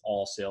grilling you with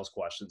all sales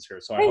questions here.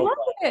 So I hope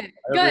it.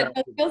 Good.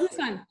 Sales is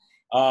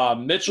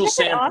fun. Mitchell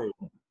Sanford.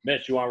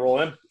 Mitch, you want to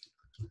roll in?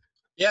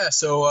 Yeah,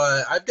 so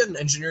I've got an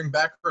engineering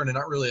background and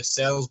not really a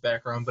sales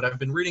background, but I've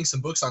been reading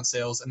some books on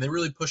sales, and they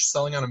really push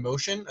selling on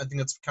emotion. I think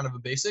that's kind of a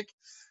basic.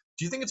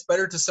 Do you think it's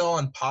better to sell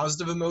on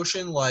positive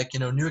emotion, like, you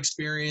know, new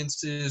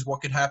experiences,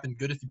 what could happen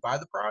good if you buy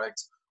the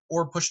product,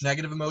 or push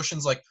negative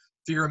emotions like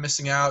fear of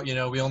missing out, you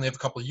know, we only have a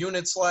couple of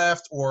units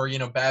left, or, you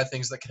know, bad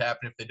things that could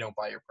happen if they don't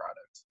buy your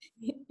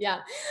product? Yeah.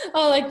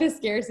 Oh, like the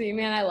scarcity,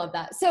 man. I love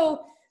that.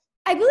 So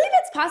I believe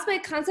it's possibly a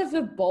concept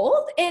of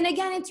both. And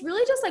again, it's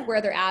really just like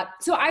where they're at.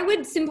 So I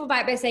would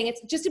simplify it by saying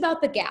it's just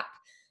about the gap.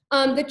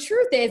 The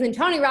truth is, and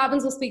Tony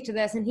Robbins will speak to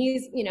this, and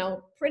he's, you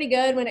know, pretty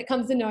good when it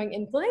comes to knowing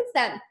influence,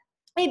 that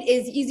it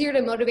is easier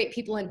to motivate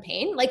people in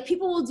pain. Like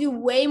people will do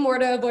way more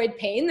to avoid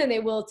pain than they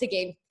will to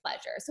gain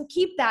pleasure. So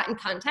keep that in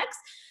context.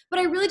 But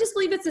I really just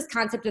believe it's this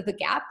concept of the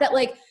gap that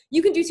like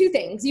you can do two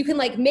things. You can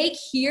like make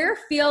here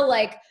feel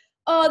like,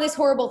 oh, this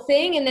horrible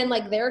thing, and then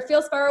like there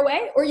feels far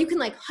away, or you can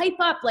like hype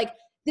up like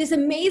this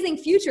amazing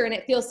future and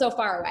it feels so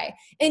far away.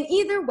 And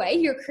either way,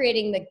 you're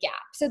creating the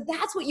gap. So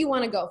that's what you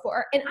want to go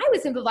for. And I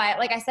would simplify it,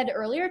 like I said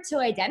earlier, to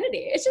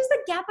identity. It's just a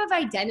gap of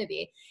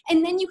identity.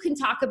 And then you can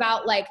talk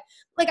about like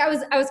I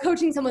was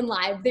coaching someone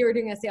live. They were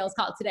doing a sales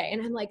call today,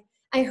 and I'm like,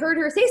 I heard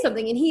her say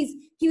something, and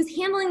he was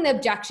handling the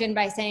objection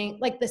by saying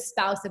like the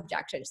spouse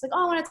objection. She's like,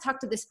 oh, I want to talk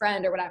to this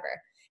friend or whatever.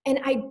 And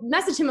I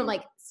messaged him, I'm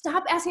like,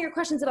 stop asking your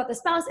questions about the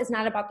spouse. It's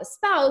not about the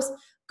spouse.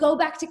 Go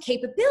back to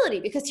capability.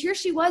 Because here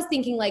she was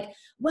thinking like,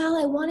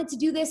 well, I wanted to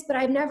do this, but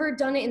I've never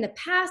done it in the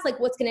past. Like,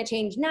 what's going to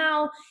change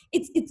now?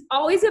 It's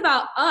always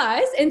about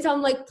us. And so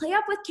I'm like, play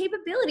up with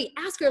capability.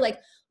 Ask her like,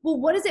 well,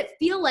 what does it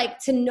feel like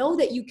to know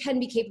that you can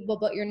be capable,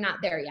 but you're not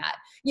there yet?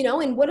 You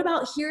know, and what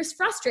about here's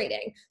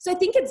frustrating? So I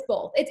think it's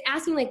both. It's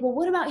asking like, well,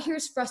 what about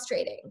here's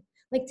frustrating?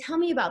 Like, tell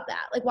me about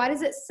that. Like, why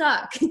does it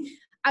suck?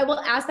 I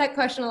will ask that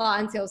question a lot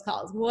on sales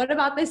calls. What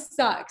about this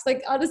sucks?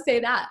 Like, I'll just say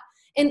that.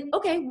 And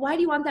okay, why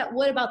do you want that?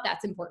 What about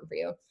that's important for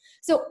you?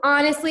 So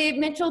honestly,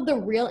 Mitchell, the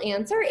real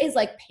answer is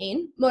like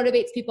pain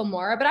motivates people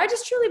more. But I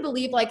just truly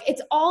believe like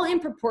it's all in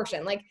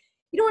proportion. Like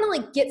you don't want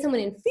to like get someone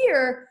in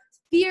fear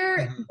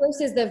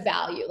versus the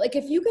value. Like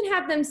if you can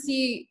have them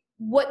see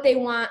what they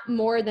want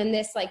more than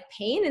this like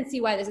pain and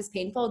see why this is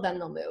painful, then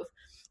they'll move.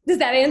 Does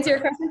that answer your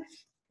question?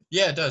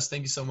 Yeah, it does.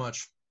 Thank you so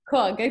much.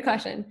 Cool. Good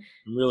question.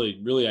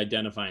 Really, really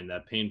identifying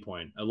that pain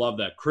point. I love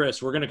that.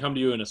 Chris, we're going to come to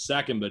you in a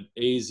second, but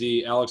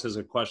Alex has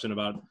a question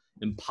about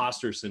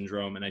imposter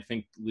syndrome, and I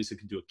think Lisa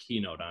could do a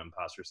keynote on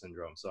imposter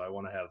syndrome. So I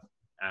want to have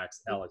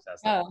Alex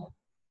ask that. Oh.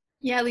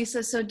 Yeah,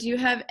 Lisa. So do you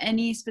have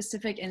any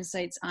specific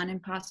insights on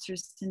imposter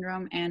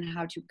syndrome and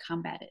how to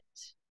combat it?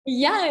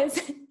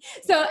 Yes.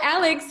 So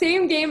Alex,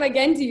 same game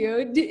again to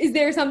you. Is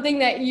there something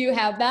that you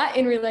have that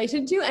in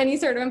relation to any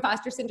sort of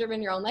imposter syndrome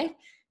in your own life?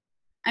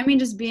 I mean,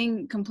 just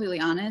being completely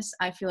honest,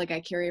 I feel like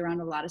I carry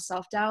around a lot of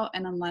self-doubt,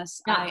 and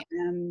unless I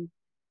am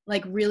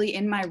like really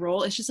in my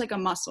role, it's just like a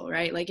muscle,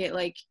 right? Like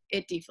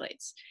it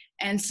deflates.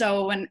 And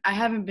so when I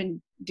haven't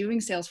been doing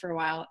sales for a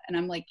while, and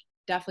I'm like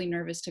definitely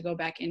nervous to go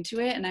back into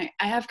it, and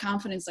I have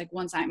confidence like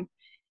once I'm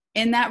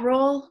in that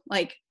role,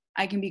 like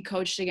I can be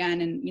coached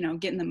again and, you know,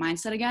 get in the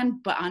mindset again.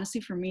 But honestly,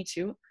 for me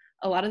too,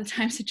 a lot of the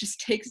times it just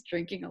takes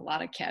drinking a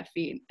lot of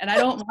caffeine, and I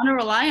don't want to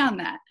rely on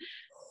that.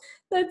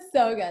 That's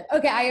so good.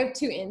 Okay, I have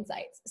 2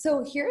 insights.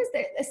 So here's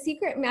a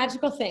secret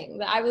magical thing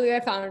that I believe I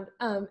found,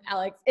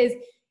 Alex, is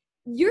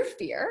your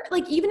fear,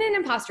 like even in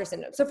imposter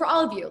syndrome. So for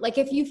all of you, like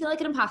if you feel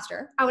like an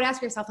imposter, I would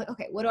ask yourself like,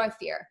 okay, what do I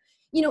fear?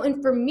 You know,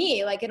 and for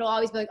me, like it'll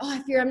always be like, oh, I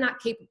fear I'm not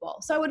capable.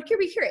 So I would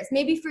be curious.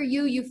 Maybe for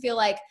you, you feel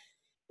like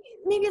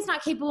maybe it's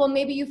not capable.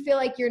 Maybe you feel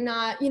like you're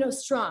not, you know,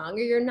 strong,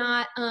 or you're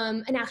not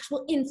an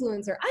actual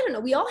influencer. I don't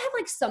know. We all have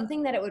like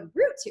something that it would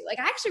root to. Like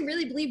I actually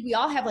really believe we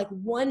all have like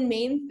one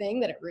main thing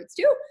that it roots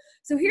to.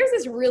 So here's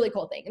this really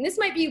cool thing. And this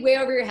might be way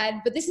over your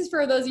head, but this is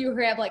for those of you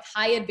who have like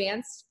high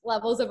advanced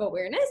levels of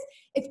awareness.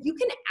 If you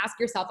can ask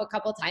yourself a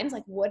couple times,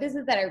 like, what is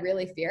it that I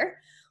really fear?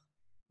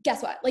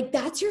 Guess what? Like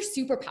that's your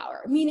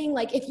superpower. Meaning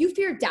like if you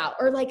fear doubt,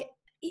 or like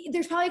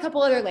there's probably a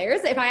couple other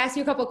layers. If I ask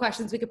you a couple of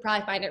questions, we could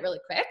probably find it really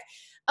quick.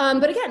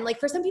 But again, like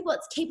for some people,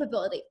 it's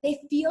capability. They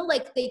feel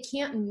like they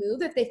can't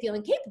move if they feel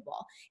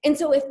incapable. And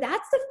so if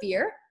that's the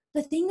fear,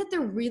 the thing that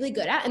they're really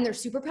good at and their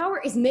superpower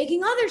is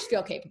making others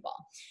feel capable.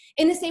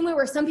 In the same way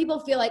where some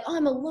people feel like, oh,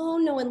 I'm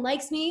alone, no one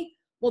likes me.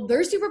 Well,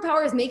 their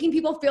superpower is making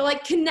people feel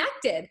like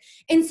connected.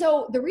 And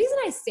so the reason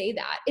I say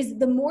that is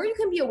the more you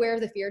can be aware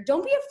of the fear,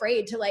 don't be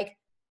afraid to like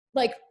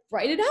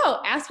write it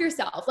out, ask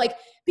yourself, like,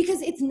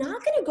 because it's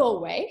not going to go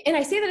away. And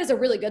I say that as a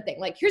really good thing.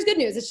 Like, here's good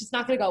news. It's just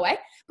not going to go away.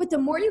 But the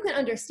more you can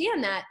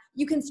understand that,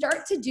 you can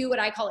start to do what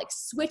I call like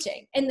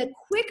switching. And the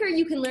quicker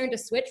you can learn to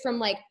switch from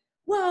like,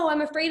 whoa,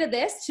 I'm afraid of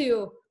this,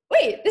 to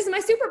wait, this is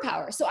my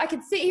superpower. So I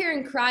could sit here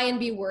and cry and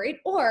be worried,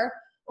 or,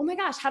 oh my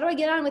gosh, how do I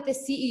get on with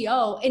this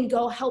CEO and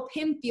go help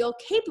him feel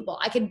capable?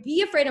 I could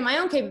be afraid of my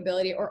own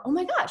capability, or, oh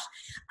my gosh,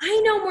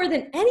 I know more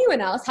than anyone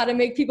else how to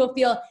make people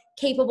feel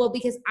capable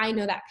because I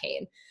know that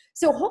pain.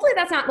 So hopefully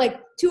that's not like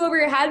too over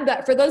your head,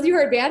 but for those of you who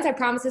are advanced, I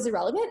promise this is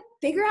irrelevant.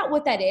 Figure out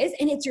what that is,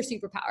 and it's your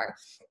superpower.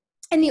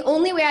 And the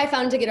only way I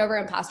found to get over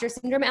imposter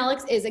syndrome,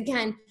 Alex, is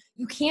again,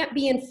 you can't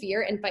be in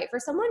fear and fight for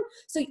someone.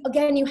 So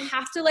again, you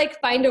have to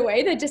like find a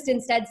way to just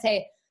instead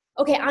say,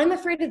 okay, I'm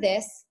afraid of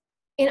this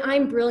and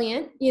I'm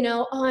brilliant. You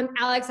know, oh, I'm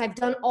Alex. I've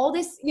done all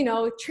this, you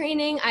know,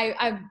 training.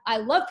 I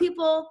love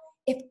people.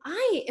 If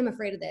I am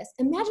afraid of this,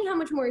 imagine how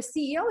much more a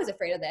CEO is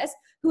afraid of this,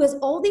 who has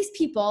all these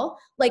people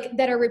like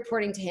that are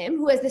reporting to him,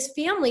 who has this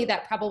family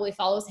that probably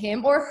follows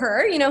him or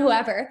her, you know,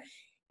 whoever.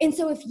 And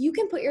so if you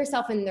can put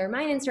yourself in their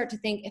mind and start to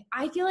think, if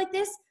I feel like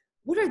this,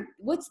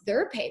 what's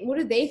their pain? What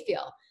do they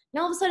feel?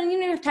 Now, all of a sudden, you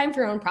don't have time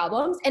for your own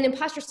problems, and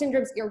imposter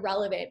syndrome is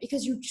irrelevant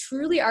because you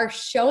truly are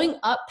showing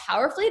up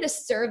powerfully to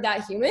serve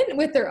that human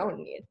with their own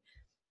need.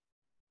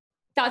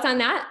 Thoughts on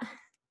that?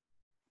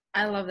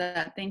 I love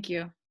that. Thank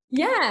you.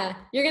 Yeah,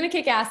 you're going to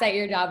kick ass at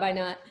your job, why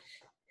not?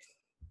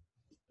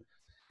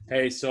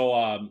 Hey,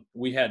 so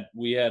we had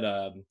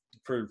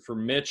for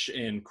Mitch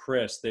and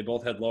Chris, they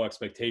both had low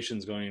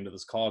expectations going into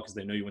this call because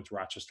they know you went to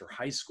Rochester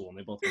High School, and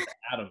they both went to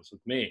Adams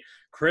with me.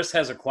 Chris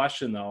has a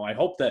question, though. I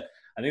think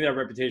that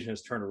reputation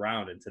has turned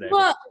around in today.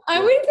 Well, I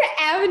went to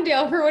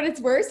Avondale for what it's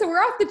worth, so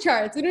we're off the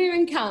charts. We don't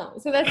even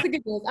count. So that's the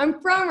good news.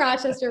 I'm from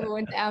Rochester, but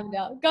went to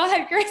Avondale. Go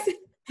ahead, Chris.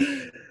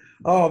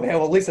 Oh, man.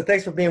 Well, Lisa,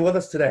 thanks for being with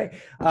us today.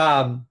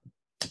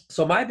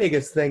 So my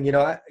biggest thing,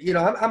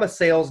 I'm a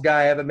sales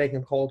guy. I've been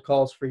making cold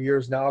calls for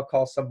years now. I'll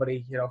call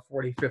somebody,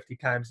 40, 50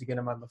 times to get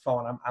them on the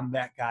phone. I'm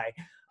that guy.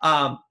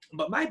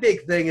 But my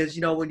big thing is,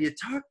 when you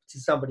talk to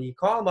somebody, you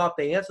call them up,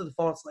 they answer the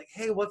phone. It's like,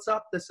 hey, what's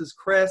up? This is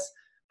Chris.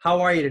 How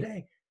are you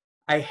today?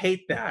 I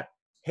hate that.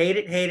 Hate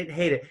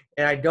it.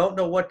 And I don't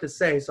know what to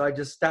say. So I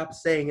just stop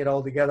saying it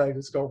altogether. I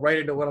just go right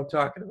into what I'm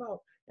talking about.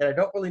 And I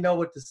don't really know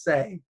what to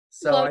say.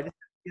 So I just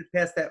get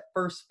past that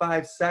first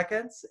 5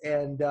 seconds,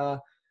 and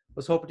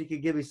was hoping you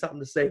could give me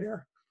something to say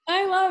there.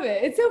 I love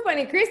it. It's so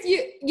funny. Chris,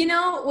 you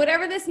know,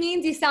 whatever this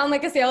means, you sound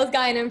like a sales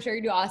guy, and I'm sure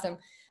you do awesome.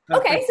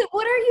 Okay, so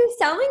what are you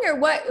selling, or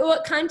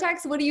what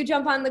context, what do you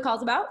jump on the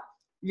calls about?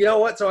 You know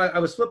what? So I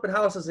was flipping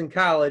houses in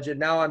college, and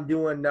now I'm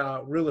doing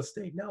real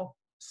estate now.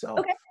 So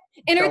okay.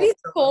 And are these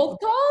cold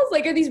calls?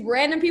 Like, are these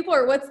random people,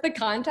 or what's the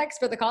context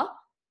for the call?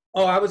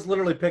 Oh, I was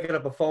literally picking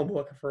up a phone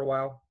book for a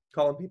while,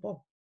 calling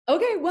people.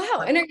 Okay,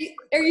 wow. And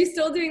are you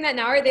still doing that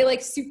now? Are they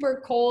like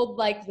super cold,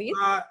 like leads?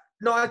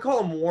 No, I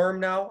call them warm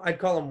now. I'd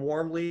call them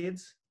warm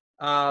leads.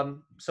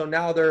 So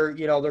now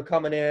they're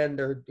coming in,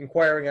 they're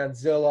inquiring on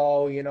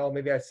Zillow,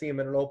 maybe I see them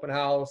in an open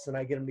house and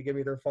I get them to give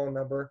me their phone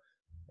number,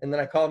 and then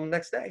I call them the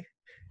next day,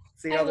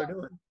 see how they're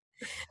doing.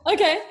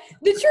 Okay.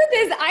 The truth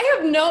is I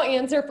have no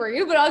answer for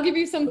you, but I'll give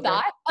you some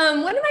thought.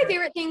 One of my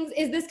favorite things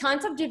is this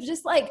concept of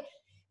just like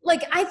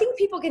I think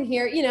people can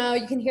hear,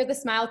 you can hear the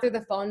smile through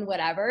the phone,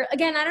 whatever.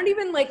 Again, I don't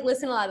even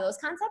listen to a lot of those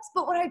concepts,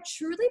 but what I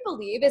truly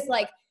believe is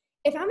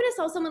if I'm going to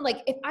sell someone,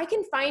 if I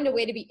can find a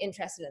way to be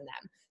interested in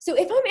them. So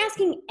if I'm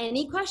asking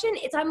any question,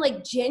 I'm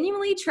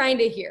genuinely trying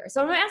to hear.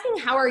 So I'm asking,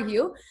 how are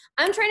you?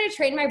 I'm trying to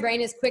train my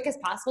brain as quick as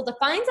possible to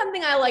find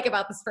something I like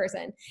about this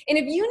person. And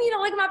if you need to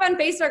look them up on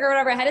Facebook or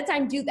whatever ahead of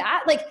time, do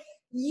that.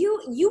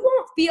 You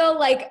won't feel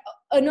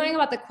annoying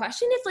about the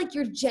question if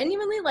you're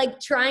genuinely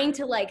trying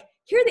to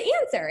hear the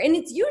answer. And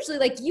it's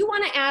usually you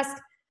want to ask,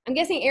 I'm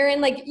guessing,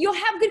 Aaron, like you'll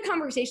have good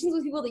conversations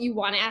with people that you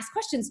want to ask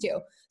questions to.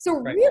 So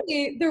Right.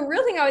 really, the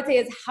real thing I would say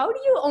is how do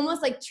you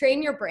almost like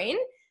train your brain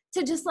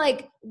to just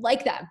like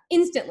them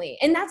instantly?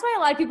 And that's why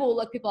a lot of people will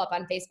look people up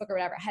on Facebook or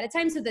whatever ahead of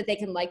time so that they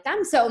can like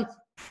them. So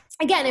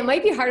again, it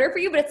might be harder for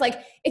you, but it's like,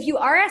 if you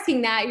are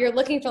asking that, you're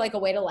looking for like a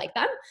way to like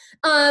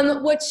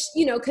them, which,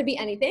 you know, could be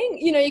anything.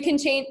 You know, you can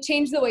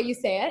change the way you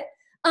say it.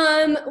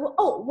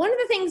 One of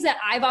the things that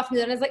I've often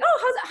done is like,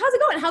 oh, how's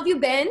it going? How have you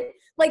been?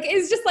 Like,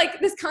 it's just like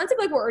this concept,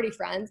 like we're already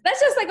friends. That's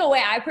just like a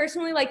way I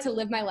personally like to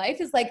live my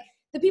life, is like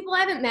the people I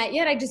haven't met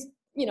yet, I just,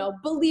 you know,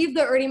 believe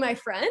they're already my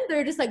friend.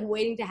 They're just like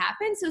waiting to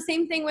happen. So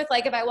same thing with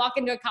like, if I walk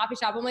into a coffee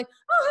shop, I'm like,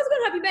 oh, how's it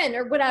going? Have you been?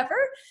 Or whatever.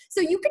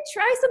 So you could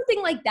try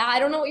something like that. I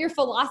don't know what your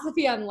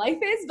philosophy on life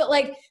is, but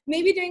like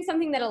maybe doing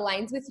something that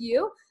aligns with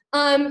you.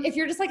 If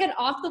you're just like an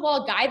off the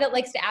wall guy that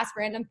likes to ask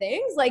random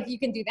things, like you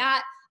can do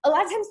that. A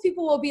lot of times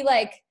people will be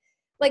like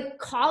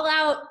call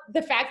out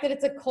the fact that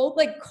it's a cold,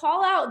 like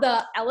call out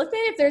the elephant.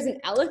 If there's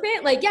an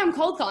elephant, like, yeah, I'm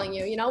cold calling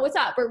you, you know, what's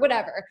up or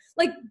whatever.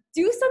 Like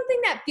do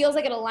something that feels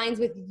like it aligns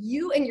with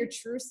you and your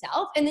true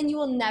self. And then you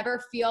will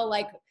never feel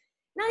like,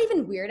 not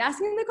even weird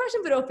asking the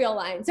question, but it'll feel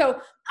aligned.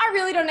 So I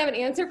really don't have an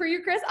answer for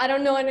you, Chris. I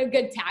don't know a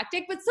good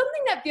tactic, but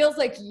something that feels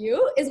like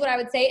you is what I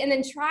would say. And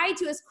then try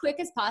to, as quick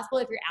as possible,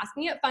 if you're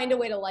asking it, find a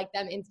way to like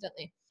them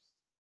instantly.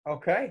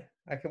 Okay.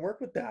 I can work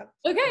with that.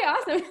 Okay,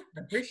 awesome.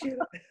 I appreciate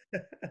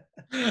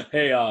it.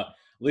 Hey,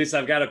 Lisa,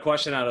 I've got a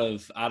question out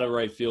of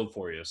right field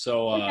for you.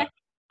 So Okay.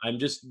 I'm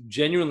just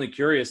genuinely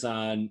curious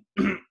on,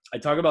 I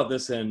talk about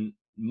this in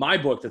my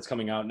book that's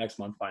coming out next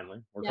month, finally.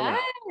 We're coming out.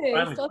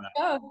 Yes, let's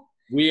go.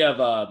 We have,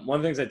 one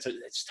of the things I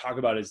just talk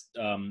about is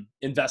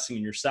investing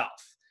in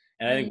yourself.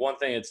 And I think one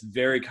thing that's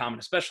very common,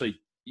 especially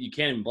you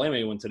can't even blame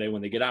anyone today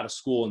when they get out of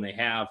school and they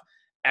have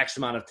X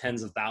amount of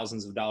tens of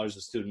thousands of dollars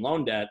of student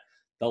loan debt.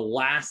 The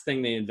last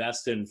thing they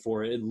invest in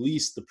for at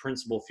least the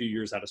principal few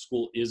years out of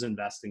school is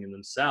investing in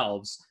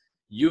themselves.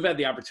 You've had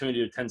the opportunity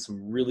to attend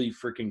some really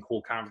freaking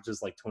cool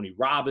conferences like Tony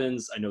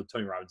Robbins. I know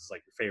Tony Robbins is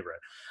like your favorite.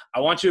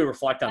 I want you to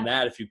reflect on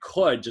that if you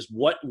could. Just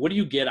what do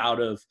you get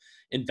out of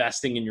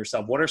investing in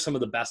yourself? What are some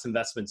of the best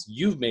investments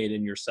you've made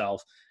in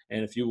yourself?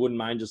 And if you wouldn't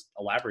mind, just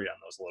elaborate on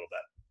those a little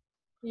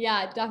bit.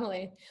 Yeah,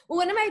 definitely. Well,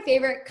 one of my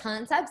favorite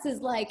concepts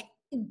is like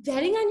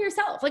betting on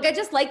yourself. Like, I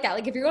just like that.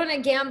 Like, if you're going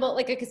to gamble,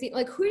 like a casino,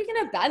 like who are you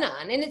going to bet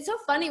on? And it's so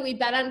funny. We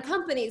bet on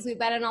companies, we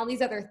bet on all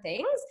these other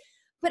things.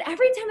 But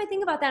every time I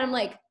think about that, I'm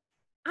like,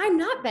 I'm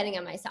not betting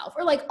on myself.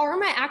 Or like, are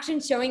my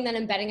actions showing that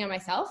I'm betting on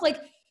myself? Like,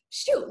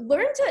 shoot, you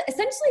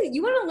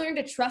want to learn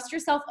to trust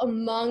yourself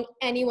among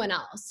anyone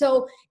else.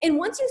 So, and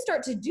once you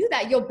start to do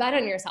that, you'll bet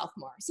on yourself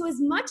more. So as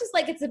much as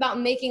like, it's about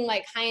making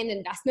like high-end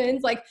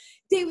investments, like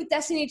Date with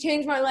Destiny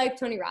changed my life,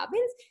 Tony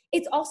Robbins,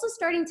 it's also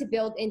starting to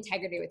build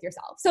integrity with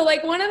yourself. So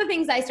like one of the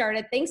things I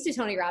started, thanks to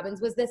Tony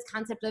Robbins, was this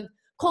concept of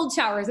cold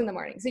showers in the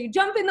morning. So you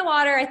jump in the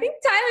water. I think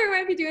Tyler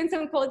might be doing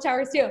some cold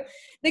showers too.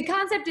 The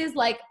concept is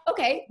like,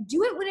 okay,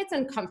 do it when it's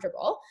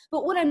uncomfortable.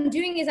 But what I'm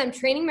doing is I'm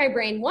training my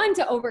brain, one,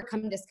 to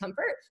overcome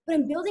discomfort, but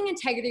I'm building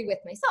integrity with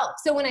myself.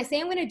 So when I say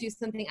I'm going to do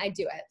something, I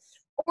do it.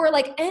 Or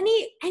like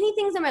any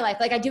things in my life,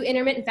 like I do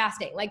intermittent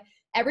fasting, like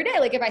every day.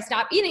 Like if I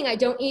stop eating, I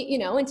don't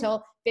eat,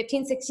 until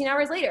 15, 16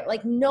 hours later,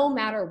 like no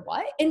matter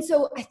what. And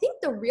so I think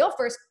the real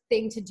first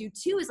thing to do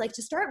too is like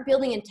to start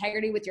building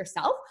integrity with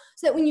yourself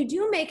so that when you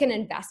do make an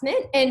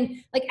investment, and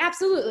like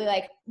absolutely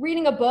like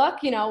reading a book,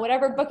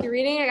 whatever book you're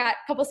reading, I got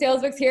a couple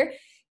sales books here,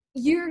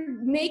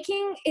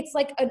 it's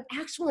like an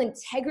actual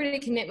integrity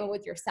commitment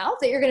with yourself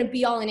that you're going to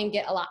be all in and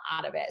get a lot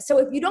out of it. So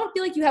if you don't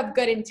feel like you have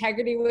good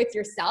integrity with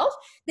yourself,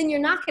 then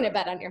you're not going to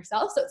bet on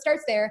yourself. So it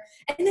starts there.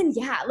 And then,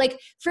 like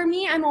for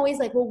me, I'm always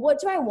like, well, what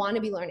do I want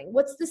to be learning?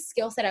 What's the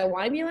skill set I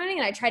want to be learning?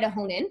 And I try to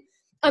hone in.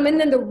 And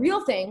then the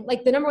real thing,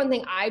 like the number one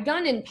thing I've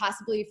done, and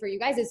possibly for you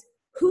guys, is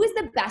who is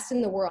the best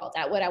in the world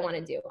at what I want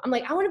to do? I'm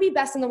like, I want to be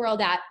best in the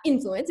world at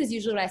influence, is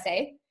usually what I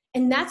say.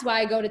 And that's why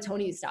I go to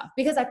Tony's stuff,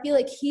 because I feel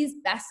like he's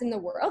best in the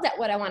world at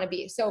what I want to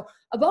be. So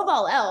above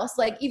all else,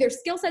 like either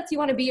skill sets you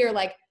want to be, or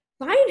like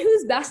find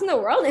who's best in the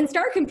world and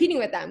start competing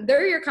with them.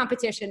 They're your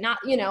competition, not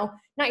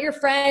your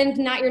friend,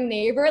 not your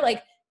neighbor.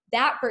 Like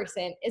that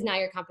person is not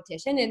your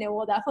competition, and it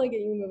will definitely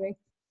get you moving.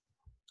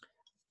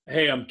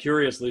 Hey, I'm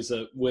curious,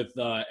 Lisa, with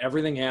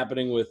everything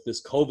happening with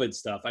this COVID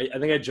stuff. I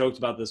think I joked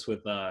about this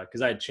with,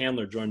 cause I had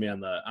Chandler join me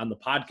on the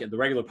podcast, the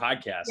regular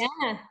podcast.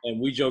 Yeah.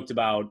 And we joked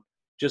about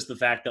just the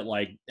fact that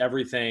like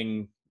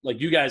everything,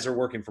 like you guys are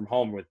working from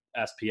home with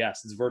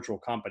SPS, it's a virtual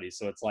company.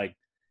 So it's like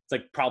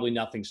probably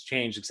nothing's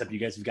changed, except you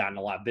guys have gotten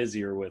a lot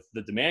busier with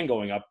the demand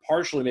going up,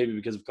 partially maybe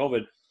because of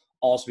COVID,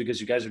 also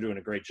because you guys are doing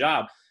a great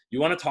job. You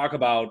want to talk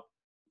about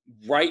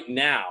right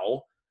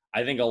now,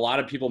 I think a lot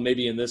of people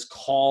maybe in this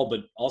call, but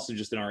also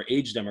just in our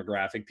age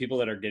demographic, people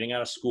that are getting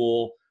out of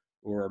school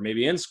or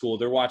maybe in school,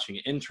 they're watching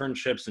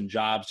internships and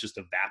jobs just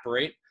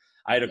evaporate.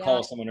 I had a call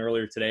with someone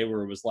earlier today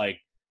where it was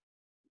like,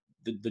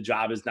 the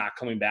job is not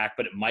coming back,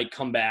 but it might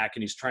come back,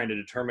 and he's trying to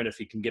determine if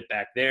he can get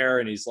back there.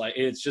 And he's like,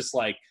 it's just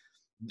like,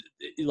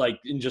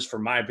 and just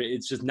for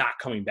it's just not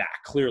coming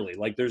back clearly.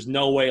 Like there's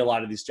no way a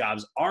lot of these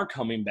jobs are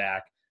coming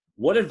back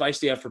what advice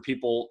do you have for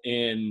people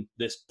in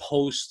this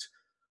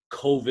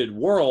post-COVID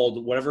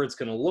world, whatever it's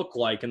going to look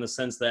like, in the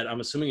sense that I'm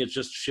assuming it's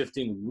just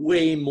shifting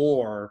way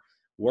more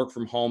work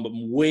from home, but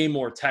way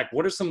more tech?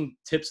 What are some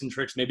tips and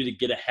tricks maybe to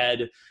get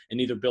ahead in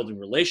either building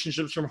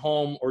relationships from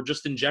home or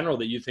just in general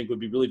that you think would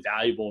be really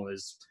valuable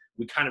as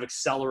we kind of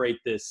accelerate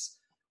this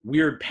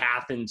weird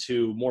path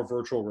into more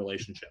virtual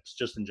relationships,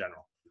 just in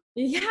general?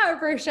 Yeah,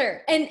 for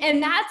sure.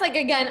 And that's like,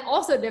 again,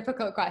 also a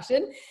difficult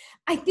question.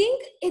 I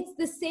think it's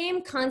the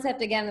same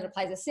concept, again, that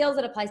applies to sales,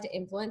 that applies to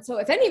influence. So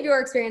if any of you are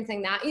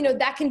experiencing that,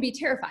 that can be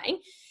terrifying.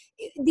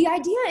 The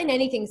idea in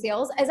anything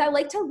sales is I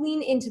like to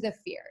lean into the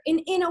fear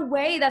in a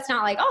way that's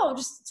not like, oh,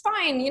 just it's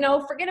fine,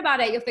 forget about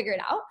it, you'll figure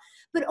it out.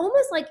 But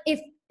almost like if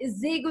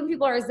zig when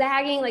people are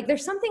zagging, like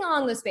there's something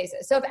along those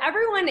spaces. So if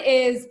everyone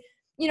is,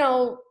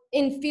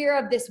 in fear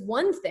of this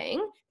one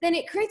thing, then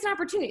it creates an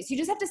opportunity. So you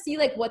just have to see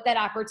like what that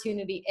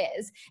opportunity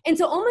is. And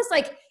so almost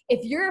like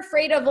if you're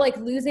afraid of like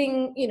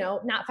losing,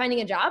 not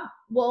finding a job,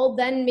 well,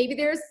 then maybe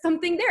there's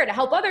something there to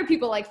help other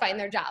people like find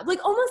their job.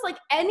 Like almost like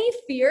any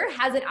fear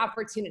has an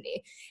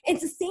opportunity.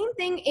 It's the same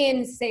thing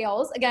in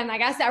sales. Again, I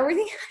guess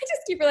everything, I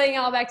just keep relating it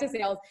all back to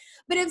sales.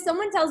 But if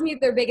someone tells me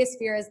their biggest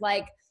fear is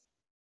like,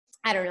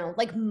 I don't know,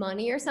 like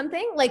money or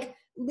something, like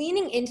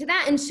leaning into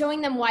that and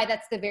showing them why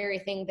that's the very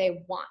thing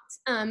they want,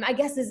 I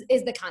guess is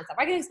the concept.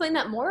 I can explain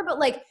that more, but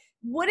like,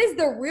 what is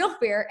the real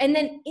fear? And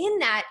then in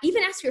that,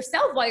 even ask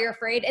yourself why you're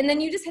afraid. And then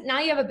now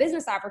you have a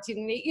business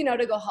opportunity,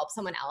 to go help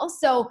someone else.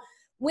 So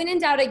when in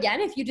doubt, again,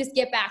 if you just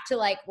get back to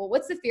like, well,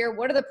 what's the fear?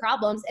 What are the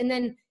problems? And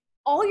then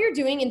all you're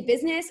doing in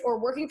business or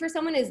working for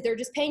someone is they're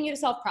just paying you to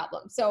solve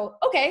problems. So,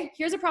 okay,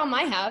 here's a problem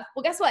I have.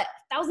 Well, guess what?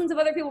 Thousands of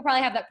other people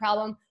probably have that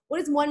problem.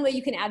 What is one way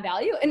you can add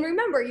value? And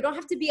remember, you don't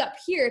have to be up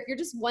here. If you're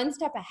just one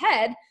step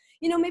ahead,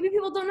 maybe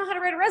people don't know how to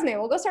write a resume.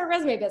 Well, go start a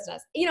resume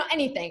business.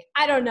 Anything.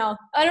 I don't know.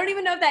 I don't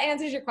even know if that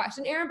answers your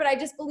question, Aaron, but I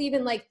just believe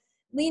in like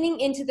leaning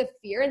into the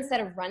fear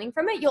instead of running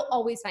from it. You'll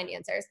always find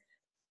answers.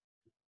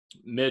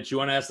 Mitch, you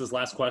want to ask this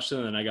last question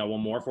and then I got one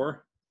more for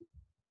her?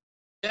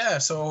 Yeah,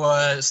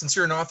 so since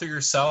you're an author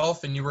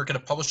yourself and you work at a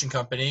publishing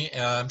company,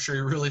 I'm sure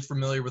you're really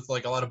familiar with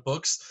like a lot of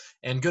books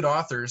and good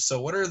authors. So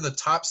what are the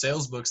top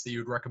sales books that you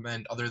would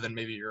recommend other than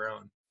maybe your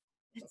own?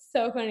 It's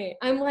so funny.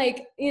 I'm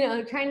like,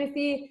 trying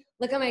to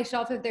look at my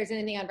shelf if there's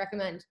anything I'd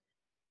recommend.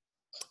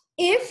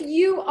 If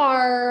you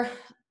are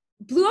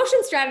Blue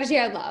Ocean Strategy,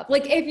 I love.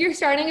 Like if you're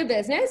starting a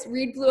business,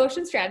 read Blue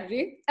Ocean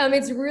Strategy.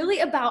 It's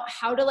really about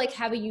how to like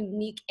have a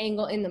unique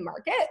angle in the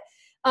market.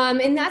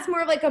 And that's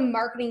more of like a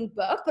marketing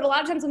book. But a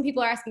lot of times when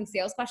people are asking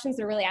sales questions,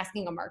 they're really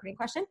asking a marketing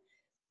question.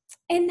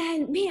 And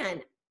then,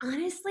 man,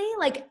 honestly,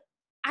 like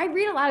I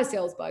read a lot of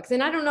sales books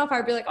and I don't know if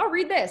I'd be like, oh,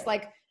 read this,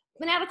 like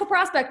Fanatical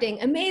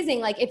Prospecting, amazing.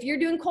 Like if you're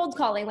doing cold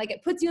calling, like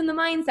it puts you in the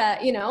mindset,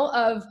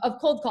 of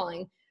cold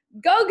calling.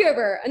 Go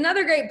Giver,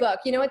 another great book.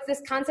 It's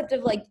this concept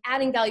of like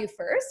adding value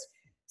first.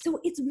 So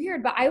it's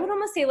weird, but I would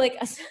almost say like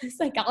a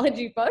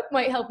psychology book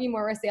might help you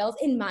more with sales,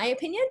 in my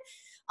opinion.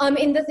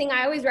 And the thing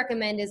I always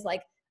recommend is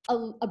like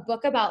a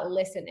book about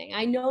listening.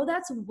 I know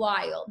that's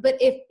wild, but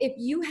if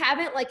you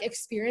haven't like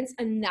experienced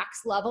a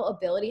next level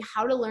ability,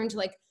 how to learn to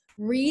like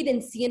read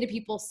and see into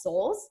people's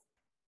souls,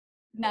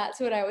 that's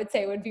what I would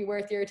say would be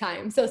worth your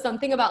time. So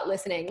something about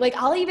listening. Like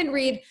I'll even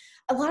read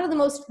a lot of the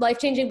most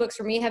life-changing books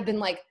for me have been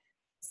like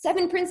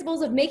 7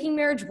 Principles of Making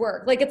Marriage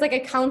Work. Like it's like a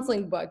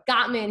counseling book.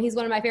 Gottman, he's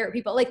one of my favorite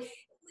people. Like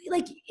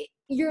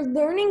you're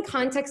learning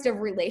context of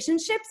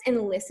relationships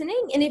and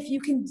listening. And if you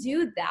can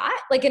do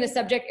that, like in a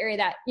subject area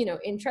that,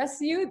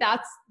 interests you,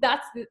 that's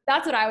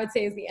what I would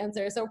say is the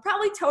answer. So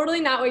probably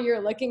totally not what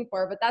you're looking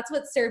for, but that's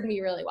what served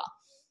me really well.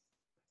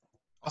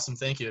 Awesome.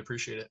 Thank you. I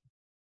appreciate it.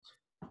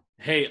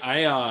 Hey,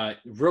 I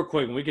real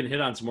quick, and we can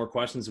hit on some more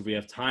questions if we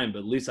have time,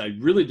 but Lisa, I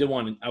really did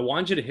I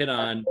want you to hit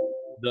on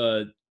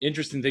the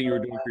interesting thing you were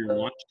doing for your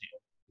launch team.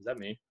 Is that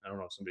me? I don't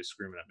know. Somebody's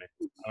screaming at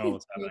me. I don't know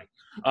what's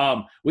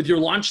happening. With your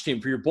launch team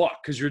for your book,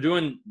 because you're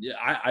doing,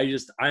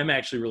 I'm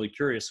actually really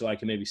curious, so I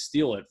can maybe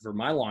steal it for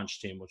my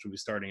launch team, which will be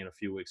starting in a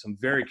few weeks. I'm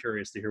very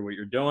curious to hear what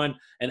you're doing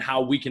and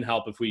how we can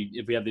help if we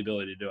have the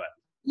ability to do it.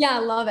 Yeah, I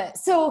love it.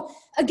 So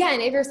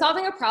again, if you're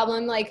solving a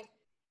problem, like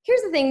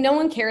here's the thing, no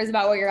one cares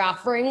about what you're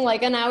offering.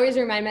 Like, and I always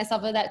remind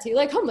myself of that too,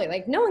 like humbly,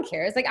 like no one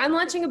cares. Like I'm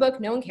launching a book,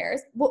 no one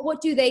cares.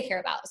 What do they care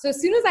about? So as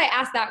soon as I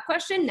ask that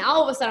question, now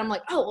all of a sudden I'm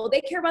like, oh, well,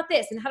 they care about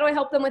this. And how do I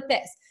help them with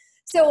this?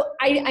 So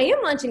I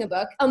am launching a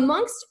book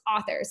amongst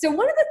authors. So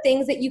one of the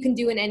things that you can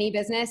do in any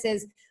business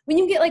is when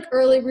you get like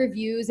early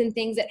reviews and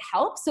things that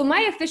help. So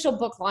my official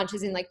book launch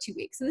is in like 2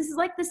 weeks. So this is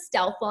like the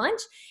stealth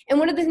launch. And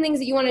one of the things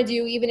that you want to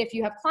do, even if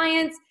you have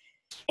clients,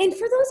 and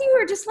for those of you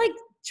who are just like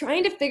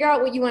trying to figure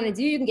out what you want to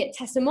do, you can get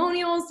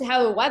testimonials to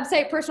have a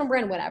website, personal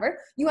brand, whatever.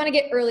 You want to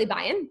get early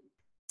buy-in.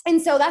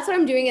 And so that's what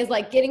I'm doing is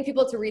like getting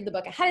people to read the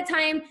book ahead of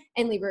time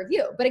and leave a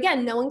review. But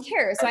again, no one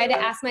cares. So I had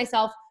to ask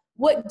myself,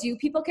 what do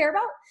people care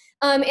about?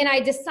 And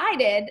I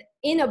decided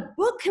in a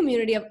book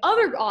community of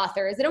other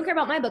authors, they don't care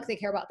about my book, they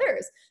care about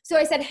theirs. So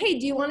I said, hey,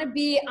 do you want to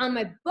be on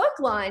my book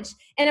launch?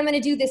 And I'm going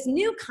to do this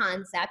new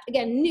concept.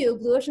 Again, new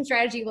Blue Ocean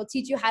Strategy will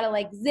teach you how to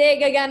like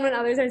zig again when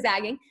others are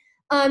zagging.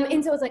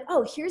 And so it's like,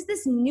 oh, here's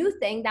this new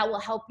thing that will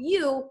help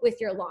you with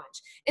your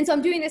launch. And so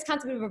I'm doing this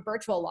concept of a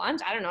virtual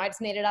launch. I don't know. I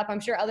just made it up. I'm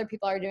sure other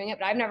people are doing it,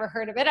 but I've never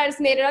heard of it. I just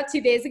made it up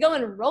 2 days ago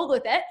and rolled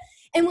with it.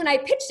 And when I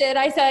pitched it,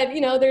 I said,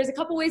 there's a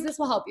couple ways this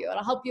will help you.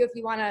 It'll help you if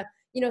you want to,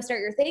 start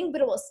your thing,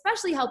 but it will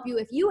especially help you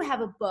if you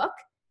have a book,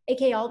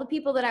 aka all the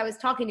people that I was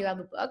talking to have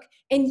a book,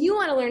 and you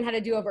want to learn how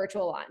to do a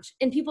virtual launch.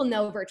 And people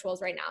know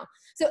virtuals right now.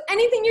 So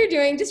anything you're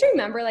doing, just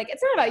remember,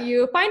 it's not about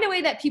you. Find a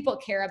way that people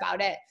care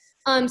about it.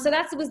 So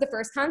that was the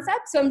first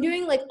concept. So I'm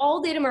doing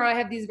all day tomorrow. I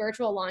have these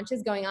virtual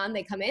launches going on.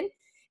 They come in.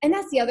 And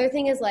that's the other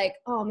thing is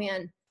oh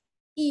man,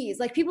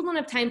 ease. People don't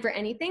have time for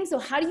anything. So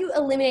how do you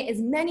eliminate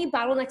as many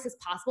bottlenecks as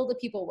possible to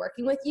people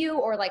working with you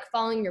or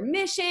following your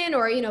mission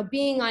or,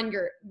 being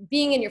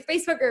in your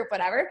Facebook group,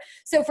 whatever.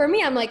 So for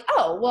me, I'm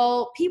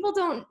people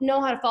don't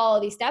know how to follow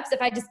these steps.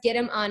 If I just get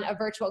them on a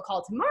virtual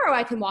call tomorrow,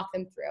 I can walk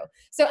them through.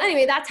 So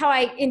anyway, that's how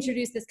I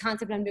introduce this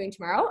concept I'm doing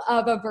tomorrow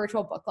of a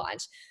virtual book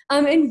launch.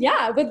 And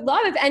yeah, would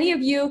love if any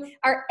of you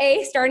are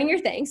starting your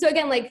thing. So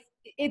again,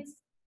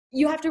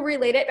 you have to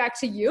relate it back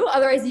to you.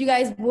 Otherwise, you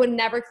guys would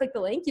never click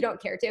the link. You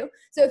don't care to.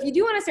 So if you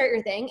do want to start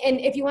your thing, and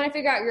if you want to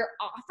figure out your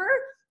offer,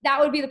 that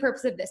would be the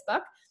purpose of this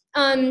book.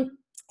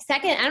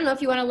 Second, I don't know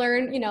if you want to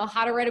learn,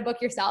 how to write a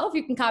book yourself.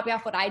 You can copy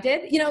off what I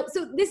did.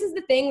 So this is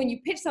the thing. When you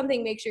pitch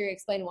something, make sure you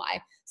explain why.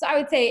 So I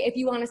would say if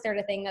you want to start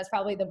a thing, that's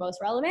probably the most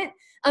relevant.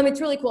 It's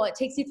really cool. It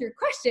takes you through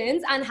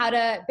questions on how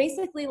to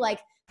basically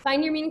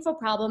find your meaningful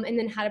problem and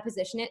then how to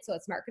position it so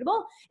it's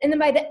marketable. And then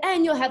by the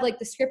end, you'll have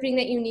the scripting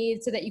that you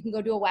need so that you can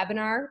go do a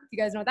webinar. If you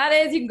guys know what that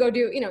is, you can go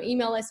do,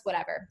 email list,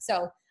 whatever.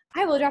 So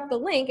I will drop the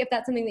link if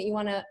that's something that you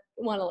want to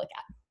look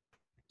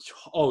at.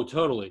 Oh,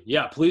 totally.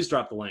 Yeah. Please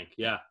drop the link.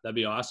 Yeah. That'd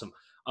be awesome.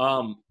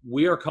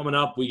 We are coming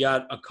up. We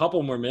got a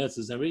couple more minutes.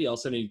 Does anybody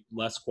else any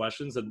last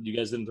questions that you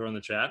guys didn't throw in the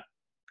chat?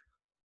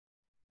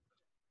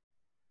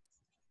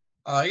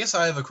 I guess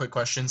I have a quick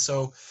question.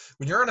 So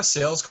when you're on a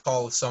sales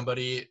call with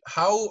somebody,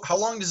 how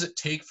long does it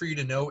take for you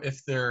to know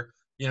if they're,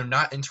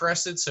 not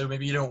interested? So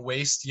maybe you don't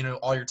waste,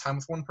 all your time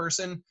with one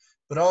person,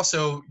 but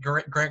also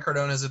Grant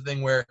Cardone has a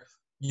thing where,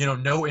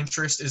 no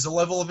interest is a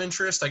level of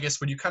interest. I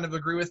guess, would you kind of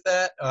agree with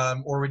that?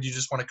 Or would you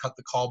just want to cut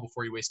the call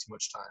before you waste too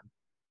much time?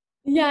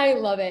 Yeah, I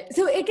love it.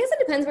 So I guess it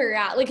depends where you're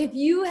at. If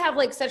you have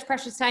such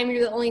precious time,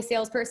 you're the only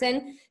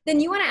salesperson,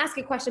 then you want to ask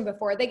a question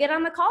before they get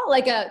on the call,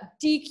 a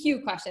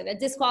DQ question, a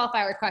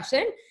disqualifier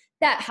question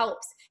that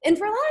helps. And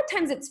for a lot of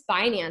times it's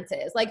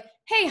finances.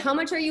 Hey, how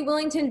much are you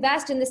willing to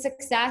invest in the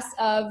success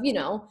of,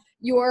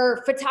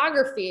 your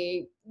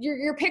photography,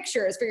 your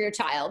pictures for your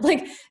child?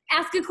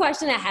 Ask a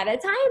question ahead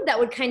of time that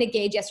would kind of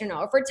gauge yes or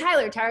no. For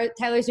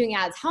Tyler's doing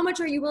ads. How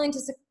much are you willing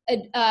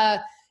to,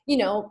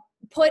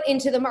 put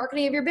into the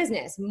marketing of your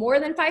business? More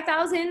than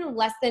 5,000,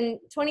 less than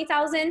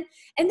 20,000.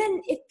 And then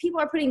if people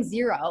are putting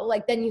 0,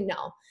 then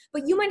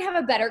but you might have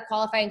a better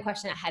qualifying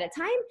question ahead of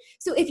time.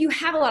 So if you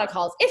have a lot of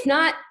calls, if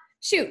not,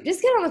 shoot,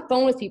 just get on the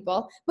phone with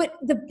people. But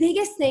the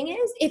biggest thing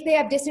is if they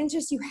have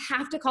disinterest, you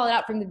have to call it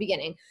out from the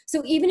beginning.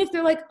 So even if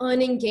they're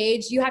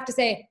unengaged, you have to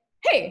say,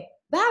 hey,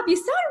 Bob, you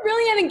sound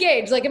really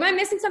unengaged. Am I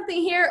missing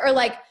something here? Or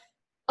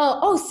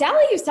oh,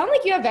 Sally, you sound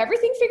like you have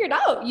everything figured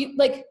out. You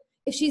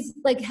if she's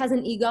has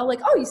an ego,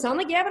 oh, you sound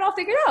like you have it all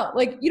figured out.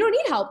 You don't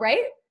need help,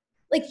 right?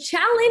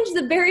 Challenge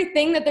the very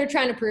thing that they're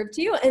trying to prove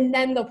to you, and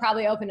then they'll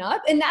probably open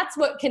up. And that's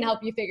what can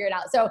help you figure it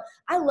out. So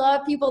I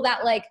love people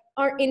that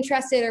aren't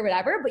interested or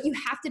whatever, but you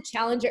have to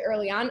challenge it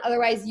early on.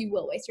 Otherwise you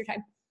will waste your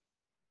time.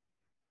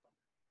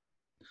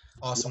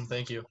 Awesome.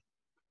 Thank you.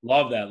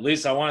 Love that.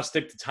 Lisa, I want to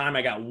stick to time.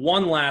 I got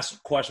one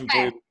last question for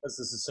you because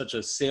this is such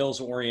a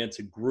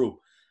sales-oriented group.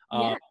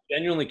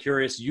 Genuinely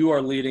curious. You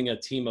are leading a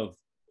team of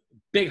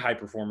big high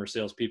performer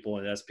salespeople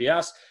at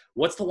SPS.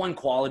 What's the one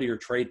quality or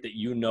trait that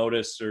you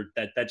notice or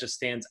that just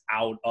stands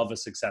out of a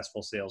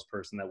successful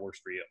salesperson that works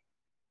for you?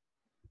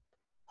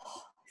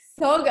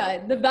 So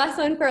good. The best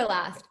one for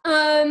last.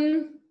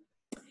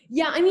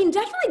 Yeah,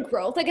 definitely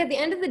growth. At the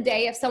end of the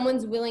day, if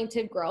someone's willing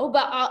to grow,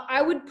 but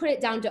I would put it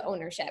down to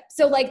ownership.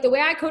 So the way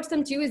I coach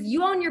them too is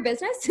you own your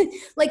business.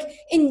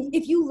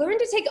 If you learn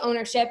to take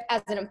ownership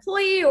as an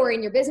employee or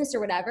in your business or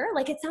whatever,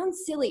 it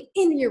sounds silly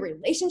in your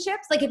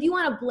relationships. If you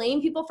want to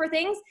blame people for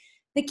things,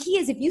 the key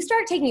is if you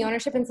start taking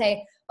ownership and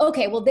say,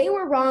 okay, well, they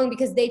were wrong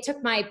because they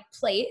took my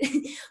plate.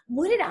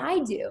 What did I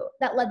do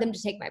that led them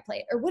to take my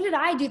plate? Or what did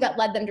I do that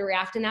led them to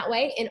react in that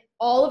way? And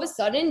all of a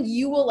sudden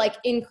you will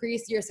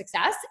increase your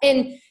success,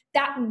 and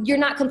that you're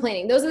not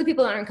complaining. Those are the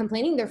people that aren't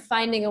complaining. They're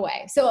finding a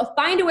way. So a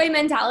find a way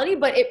mentality,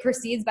 but it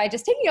proceeds by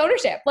just taking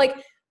ownership,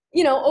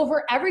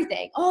 over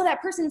everything. Oh,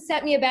 that person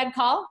sent me a bad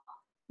call.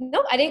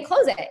 Nope, I didn't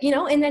close it,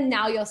 and then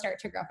now you'll start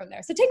to grow from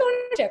there. So take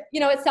ownership.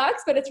 It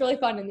sucks, but it's really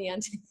fun in the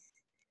end.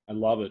 I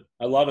love it.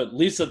 I love it.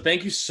 Lisa,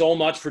 thank you so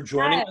much for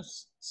joining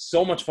us.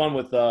 So much fun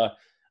with,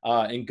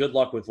 and good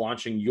luck with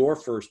launching your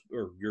first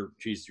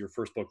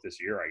book this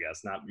year, I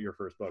guess, not your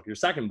first book, your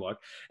second book.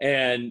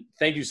 And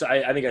thank you. So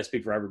I think I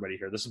speak for everybody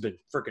here. This has been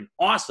freaking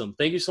awesome.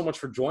 Thank you so much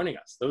for joining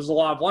us. That was a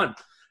lot of fun.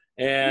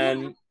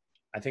 And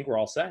I think we're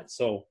all set.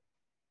 So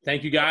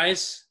thank you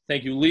guys.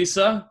 Thank you,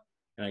 Lisa.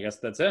 And I guess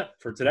that's it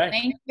for today.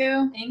 Thank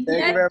you. Thank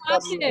Thank you very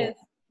much.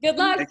 Good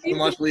luck. Thank you so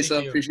much, Lisa.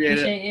 Thank you. Appreciate it.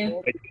 Appreciate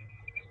you.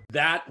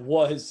 That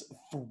was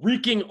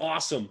freaking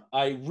awesome.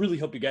 I really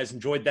hope you guys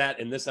enjoyed that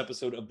in this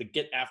episode of the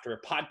Get After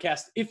It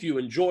podcast. If you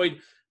enjoyed,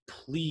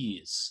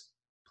 please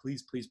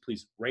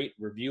rate,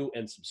 review,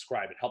 and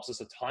subscribe. It helps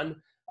us a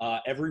ton.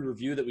 Every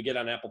review that we get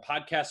on Apple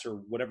Podcasts or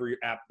whatever your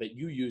app that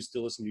you use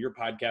to listen to your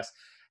podcast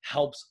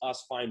helps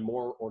us find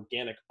more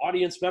organic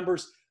audience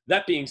members.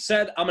 That being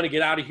said, I'm going to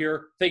get out of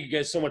here. Thank you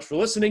guys so much for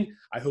listening.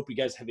 I hope you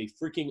guys have a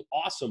freaking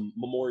awesome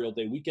Memorial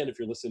Day weekend if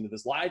you're listening to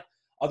this live.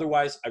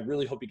 Otherwise, I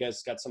really hope you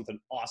guys got something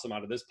awesome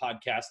out of this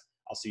podcast.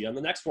 I'll see you on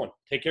the next one.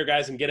 Take care,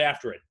 guys, and get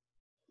after it.